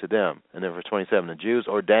come unto them. And then verse 27, the Jews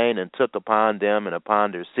ordained and took upon them and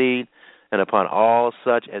upon their seed and upon all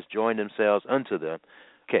such as joined themselves unto them.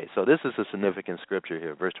 Okay, so this is a significant scripture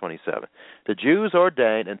here, verse 27. The Jews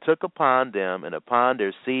ordained and took upon them and upon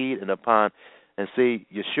their seed and see,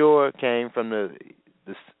 Yeshua came from the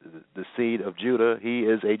seed of Judah. He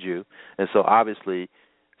is a Jew. And so obviously,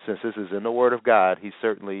 since this is in the Word of God, he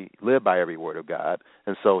certainly lived by every word of God.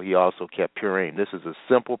 And so he also kept Purim. This is a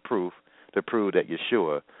simple proof to prove that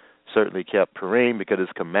Yeshua certainly kept Purim, because it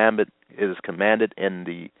is commanded in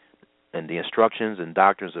the instructions and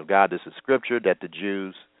doctrines of God. This is scripture that the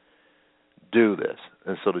Jews do this.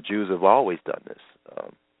 And so the Jews have always done this,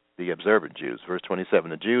 the observant Jews. Verse 27,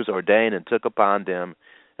 the Jews ordained and took upon them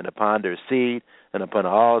and upon their seed and upon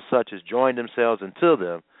all such as joined themselves unto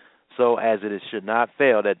them, so as it should not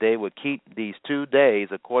fail that they would keep these 2 days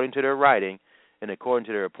according to their writing and according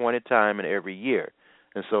to their appointed time in every year.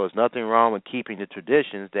 And so there's nothing wrong with keeping the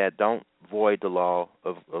traditions that don't void the law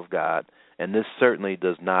of God. And this certainly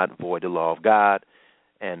does not void the law of God.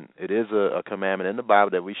 And it is a commandment in the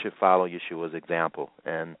Bible that we should follow Yeshua's example.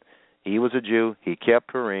 And he was a Jew. He kept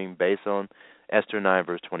Purim based on Esther 9,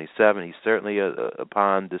 verse 27. He's certainly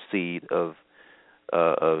upon the seed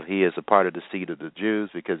he is a part of the seed of the Jews,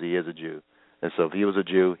 because he is a Jew. And so if he was a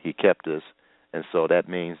Jew, he kept this. And so that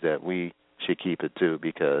means that we should keep it too,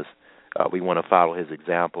 because we want to follow his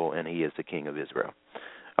example, and he is the King of Israel.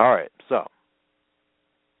 All right, so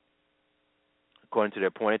according to their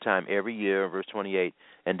appointed time every year, verse 28,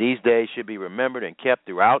 and these days should be remembered and kept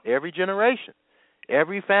throughout every generation,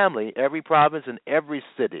 every family, every province, and every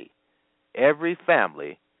city. Every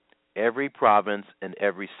family, every province, and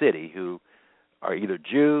every city who are either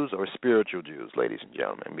Jews or spiritual Jews, ladies and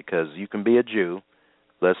gentlemen, because you can be a Jew.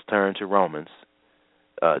 Let's turn to Romans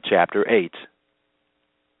chapter 8.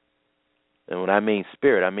 And when I mean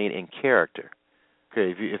spirit, I mean in character.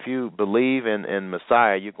 Okay, if you believe in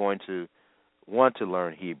Messiah, you're going to want to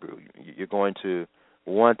learn Hebrew. You're going to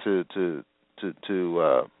want to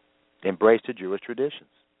embrace the Jewish traditions.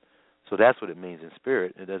 So that's what it means in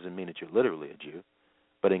spirit. It doesn't mean that you're literally a Jew,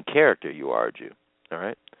 but in character you are a Jew. All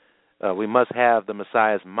right. We must have the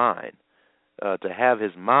Messiah's mind. To have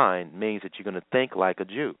his mind means that you're going to think like a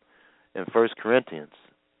Jew. In 1 Corinthians,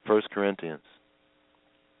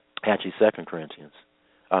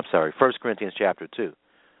 chapter 2.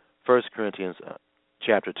 1 Corinthians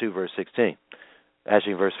chapter 2, verse 16.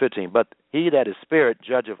 Actually, verse 15. But he that is spirit,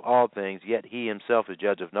 judge of all things, yet he himself is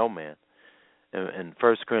judge of no man. In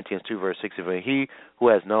 1 Corinthians 2, verse 16, who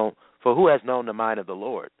has known the mind of the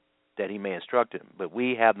Lord, that he may instruct him? But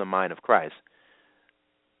we have the mind of Christ.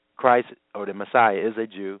 Christ, or the Messiah, is a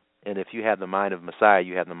Jew, and if you have the mind of Messiah,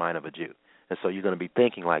 you have the mind of a Jew. And so you're going to be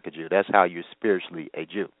thinking like a Jew. That's how you're spiritually a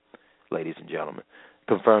Jew, ladies and gentlemen.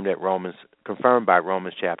 Confirmed by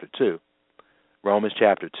Romans chapter 2. Romans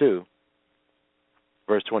chapter 2,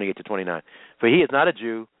 verse 28 to 29. For he is not a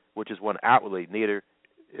Jew, which is one outwardly, neither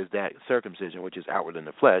is that circumcision, which is outward in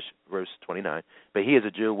the flesh, verse 29. But he is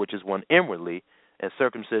a Jew, which is one inwardly, and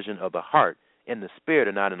circumcision of the heart, in the spirit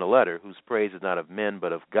and not in the letter, whose praise is not of men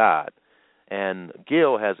but of God. And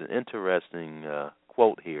Gill has an interesting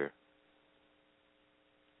quote here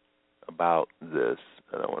about this.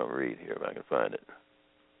 I don't want to read here if I can find it.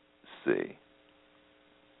 Let's see.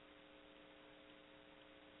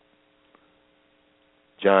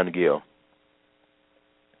 John Gill.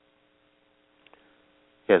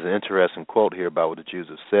 He has an interesting quote here about what the Jews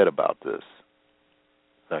have said about this.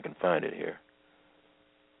 If I can find it here.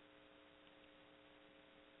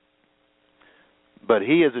 But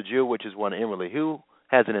he is a Jew, which is one inwardly, who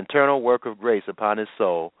has an internal work of grace upon his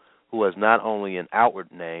soul, who has not only an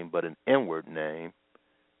outward name, but an inward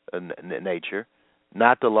nature,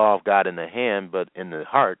 not the law of God in the hand, but in the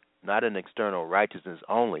heart, not an external righteousness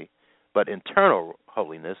only, but internal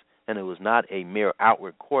holiness, and who is not a mere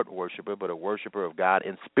outward court worshiper, but a worshiper of God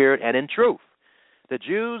in spirit and in truth. The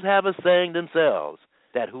Jews have a saying themselves,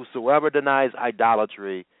 that whosoever denies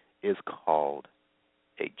idolatry is called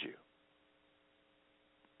a Jew.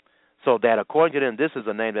 So that according to them, this is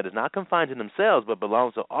a name that is not confined to themselves, but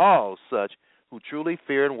belongs to all such who truly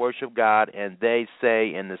fear and worship God, and they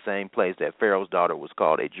say in the same place that Pharaoh's daughter was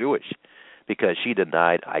called a Jewish, because she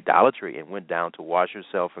denied idolatry and went down to wash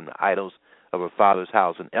herself from the idols of her father's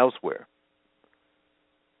house and elsewhere.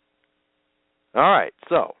 All right,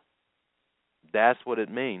 so that's what it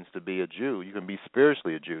means to be a Jew. You can be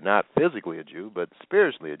spiritually a Jew, not physically a Jew, but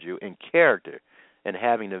spiritually a Jew in character and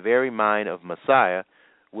having the very mind of Messiah,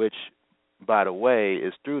 which, by the way,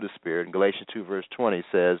 is through the Spirit. In Galatians 2, verse 20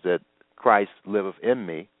 says that Christ liveth in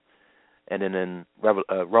me. And then in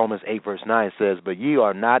Romans 8, verse 9 says, but ye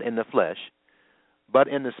are not in the flesh, but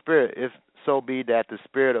in the Spirit, if so be that the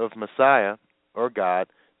Spirit of Messiah, or God,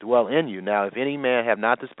 dwell in you. Now, if any man have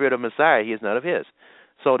not the Spirit of Messiah, he is none of his.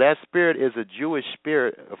 So that Spirit is a Jewish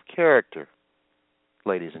spirit of character,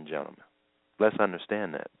 ladies and gentlemen. Let's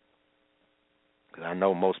understand that. Because I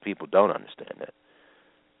know most people don't understand that.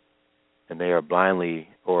 And they are blindly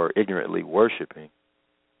or ignorantly worshiping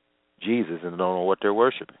Jesus and don't know what they're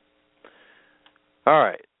worshiping. All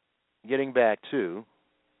right, getting back to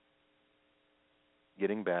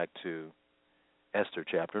Esther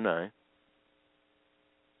chapter 9.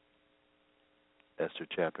 Esther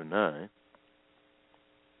chapter 9.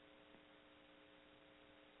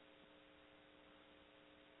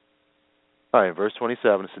 All right, verse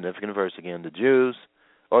 27, a significant verse again. The Jews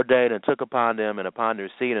ordained and took upon them and upon their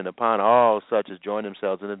seed and upon all such as joined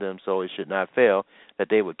themselves unto them, so it should not fail, that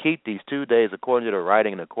they would keep these 2 days according to their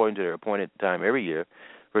writing and according to their appointed time every year.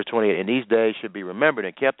 Verse 28, and these days should be remembered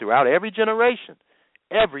and kept throughout every generation,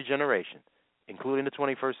 including the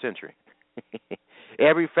 21st century,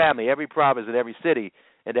 every family, every province, and every city,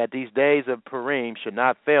 and that these days of Purim should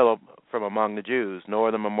not fail from among the Jews,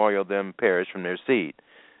 nor the memorial of them perish from their seed.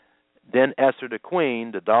 Then Esther the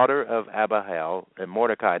queen, the daughter of Abihail, and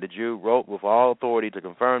Mordecai the Jew, wrote with all authority to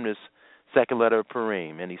confirm this second letter of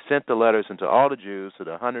Purim. And he sent the letters unto all the Jews to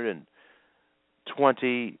the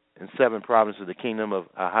 127 provinces of the kingdom of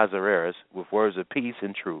Ahasuerus with words of peace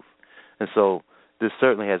and truth. And so this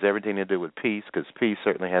certainly has everything to do with peace, because peace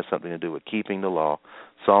certainly has something to do with keeping the law.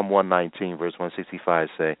 Psalm 119, verse 165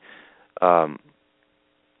 say,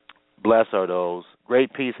 blessed are those,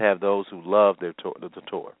 great peace have those who love the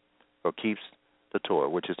Torah, or keeps the Torah,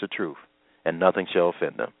 which is the truth, and nothing shall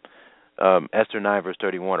offend them. Esther 9, verse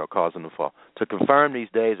 31, or cause them to fall. To confirm these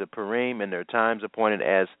days of Purim and their times appointed,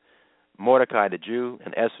 as Mordecai the Jew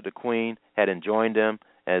and Esther the queen had enjoined them,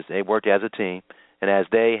 as they worked as a team, and as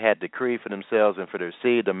they had decreed for themselves and for their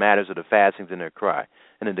seed the matters of the fastings and their cry.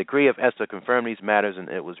 And the decree of Esther confirmed these matters, and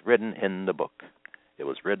it was written in the book. It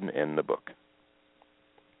was written in the book.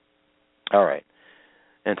 All right.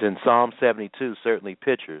 And then Psalm 72 certainly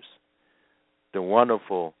pictures the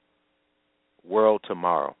wonderful world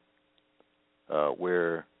tomorrow,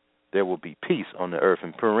 where there will be peace on the earth.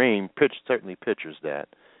 And Purim certainly pictures that,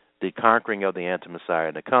 the conquering of the AntiMessiah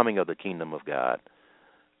and the coming of the kingdom of God.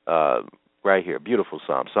 Right here, beautiful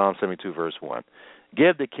Psalm, Psalm 72, verse 1.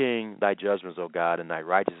 Give the king thy judgments, O God, and thy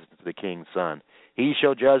righteousness to the king's son. He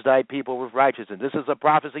shall judge thy people with righteousness. This is a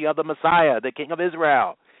prophecy of the Messiah, the King of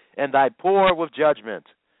Israel. And thy poor with judgment.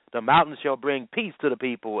 The mountains shall bring peace to the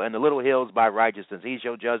people, and the little hills by righteousness. He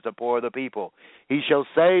shall judge the poor of the people. He shall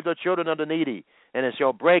save the children of the needy, and it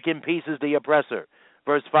shall break in pieces the oppressor.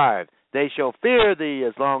 Verse 5, they shall fear thee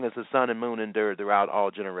as long as the sun and moon endure throughout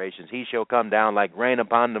all generations. He shall come down like rain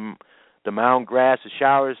upon the mound grass, the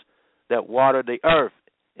showers that water the earth.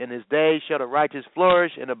 In his days shall the righteous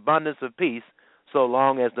flourish in abundance of peace, so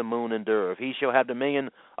long as the moon endureth. He shall have dominion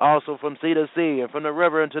also from sea to sea, and from the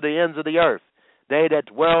river unto the ends of the earth. They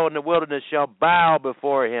that dwell in the wilderness shall bow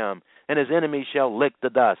before him, and his enemies shall lick the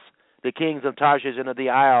dust. The kings of Tarshish and of the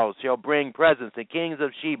isles shall bring presents. The kings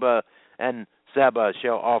of Sheba and Seba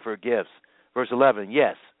shall offer gifts. Verse 11,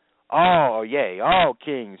 yes, all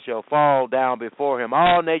kings shall fall down before him.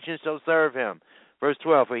 All nations shall serve him. Verse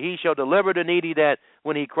 12, for he shall deliver the needy that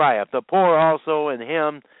when he crieth, the poor also, and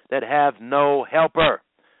him that hath no helper.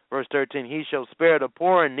 Verse 13, he shall spare the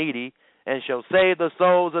poor and needy, and shall save the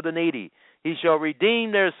souls of the needy. He shall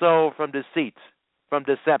redeem their soul from deceit, from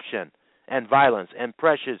deception, and violence, and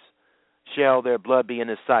precious shall their blood be in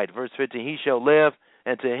his sight. Verse 15, he shall live,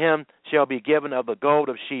 and to him shall be given of the gold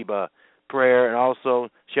of Sheba prayer, and also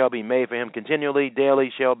shall be made for him continually.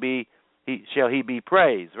 Daily shall he be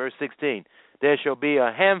praised. Verse 16, there shall be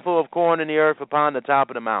a handful of corn in the earth upon the top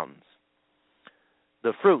of the mountains.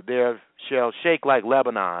 The fruit thereof shall shake like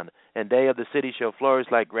Lebanon, and they of the city shall flourish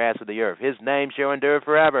like grass of the earth. His name shall endure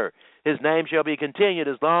forever. His name shall be continued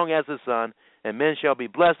as long as the sun, and men shall be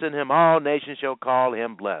blessed in him. All nations shall call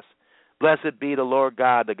him blessed. Blessed be the Lord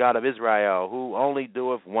God, the God of Israel, who only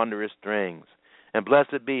doeth wondrous things. And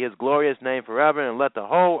blessed be his glorious name forever, and let the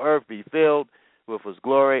whole earth be filled with his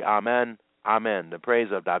glory. Amen. Amen. The praise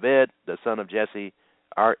of David, the son of Jesse,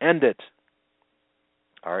 are ended.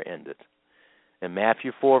 In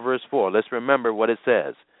Matthew 4, verse 4, let's remember what it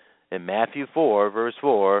says. In Matthew 4, verse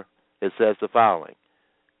 4, it says the following.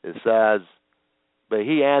 It says, but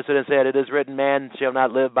he answered and said, it is written, man shall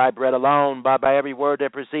not live by bread alone, but by every word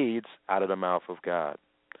that proceeds out of the mouth of God.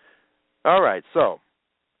 All right, so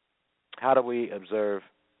how do we observe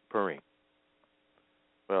Purim?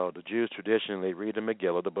 Well, the Jews traditionally read the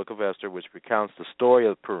Megillah, the book of Esther, which recounts the story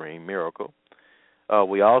of Purim, miracle.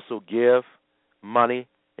 We also give money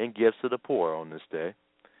and gifts to the poor on this day.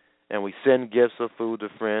 And we send gifts of food to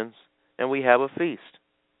friends, and we have a feast.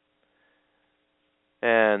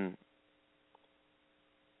 And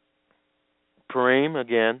Purim,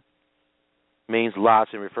 again, means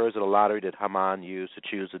lots and refers to the lottery that Haman used to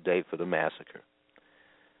choose the date for the massacre.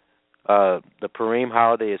 The Purim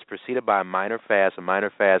holiday is preceded by a minor fast. A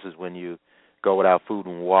minor fast is when you go without food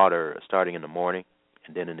and water starting in the morning,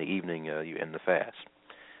 and then in the evening you end the fast.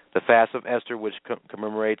 The fast of Esther, which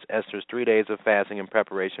commemorates Esther's 3 days of fasting in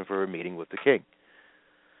preparation for her meeting with the king.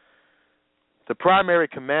 The primary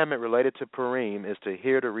commandment related to Purim is to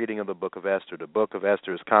hear the reading of the book of Esther. The book of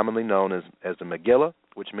Esther is commonly known as the Megillah,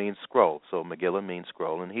 which means scroll. So Megillah means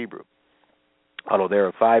scroll in Hebrew. Although there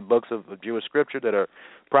are 5 books of Jewish scripture that are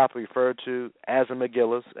properly referred to as the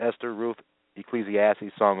Megillahs: Esther, Ruth,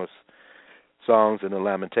 Ecclesiastes, Song of Songs, and the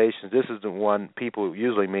Lamentations. This is the one people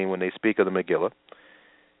usually mean when they speak of the Megillah.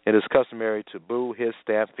 It is customary to boo, hiss,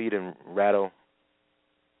 stamp feet, and rattle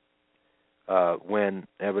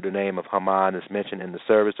whenever the name of Haman is mentioned in the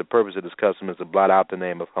service. The purpose of this custom is to blot out the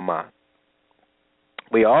name of Haman.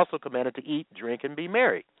 We are also commanded to eat, drink, and be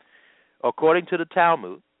merry. According to the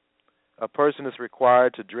Talmud, a person is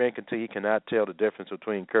required to drink until he cannot tell the difference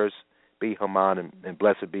between cursed be Haman and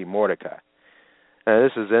blessed be Mordecai. Now,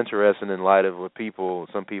 this is interesting in light of what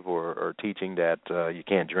some people are teaching that you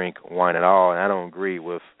can't drink wine at all, and I don't agree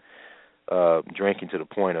with drinking to the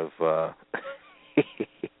point of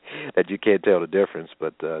that you can't tell the difference.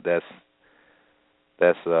 But that's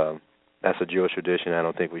a Jewish tradition I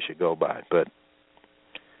don't think we should go by. But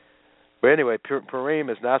anyway,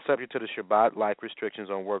 Purim is not subject to the Shabbat-like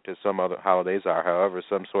restrictions on work that some other holidays are. However,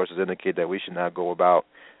 some sources indicate that we should not go about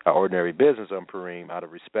our ordinary business on Purim out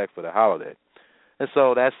of respect for the holiday. And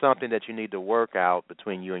so that's something that you need to work out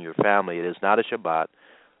between you and your family. It is not a Shabbat,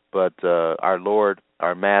 but our Lord,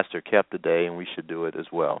 our Master, kept the day, and we should do it as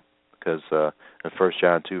well. because in 1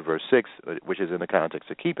 John 2, verse 6, which is in the context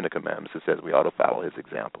of keeping the commandments, it says we ought to follow his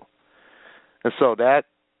example. And so that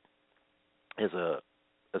is a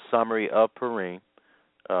summary of Purim.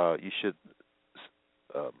 You should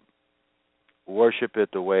worship it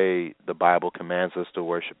the way the Bible commands us to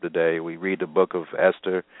worship today. We read the book of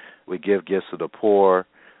Esther. We give gifts to the poor.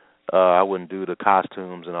 I wouldn't do the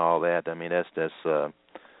costumes and all that. I mean, that's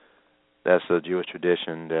a Jewish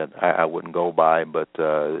tradition that I wouldn't go by, but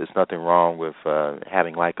there's nothing wrong with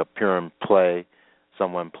having like a Purim play,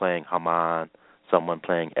 someone playing Haman, someone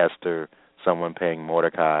playing Esther, someone playing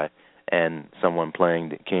Mordecai, and someone playing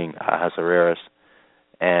the King Ahasuerus,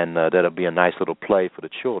 and that'll be a nice little play for the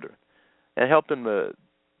children. And help them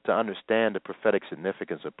to understand the prophetic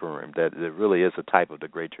significance of Purim, that it really is a type of the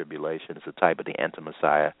Great Tribulation. It's a type of the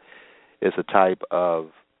AntiMessiah. It's a type of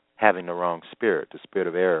having the wrong spirit, the spirit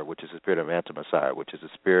of error, which is the spirit of AntiMessiah, which is a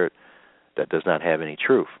spirit that does not have any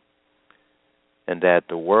truth. And that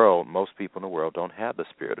the world, most people in the world, don't have the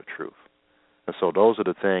spirit of truth. And so those are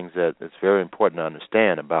the things that it's very important to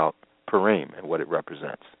understand about Purim and what it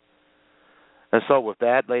represents. And so with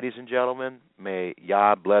that, ladies and gentlemen, may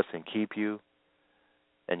Yah bless and keep you.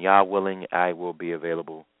 And Yah willing, I will be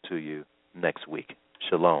available to you next week.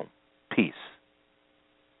 Shalom. Peace.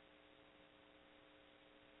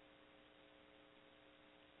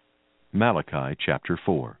 Malachi chapter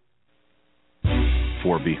 4.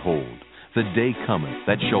 For behold, the day cometh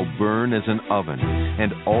that shall burn as an oven,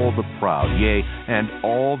 and all the proud, yea, and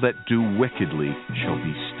all that do wickedly shall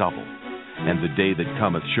be stubble. And the day that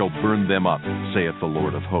cometh shall burn them up, saith the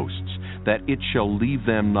Lord of hosts, that it shall leave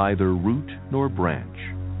them neither root nor branch.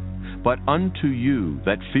 But unto you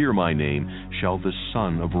that fear my name shall the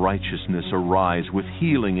Son of Righteousness arise with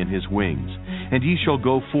healing in his wings, and ye shall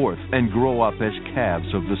go forth and grow up as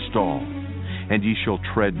calves of the stall. And ye shall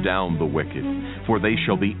tread down the wicked, for they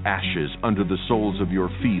shall be ashes under the soles of your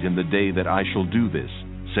feet in the day that I shall do this,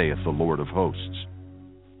 saith the Lord of hosts.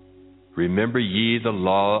 Remember ye the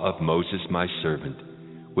law of Moses my servant,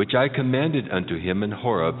 which I commanded unto him in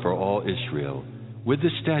Horeb for all Israel, with the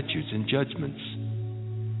statutes and judgments.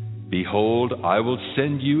 Behold, I will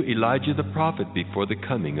send you Elijah the prophet before the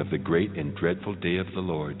coming of the great and dreadful day of the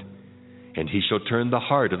Lord. And he shall turn the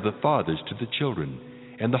heart of the fathers to the children,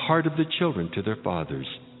 and the heart of the children to their fathers,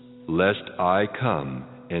 lest I come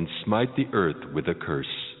and smite the earth with a curse.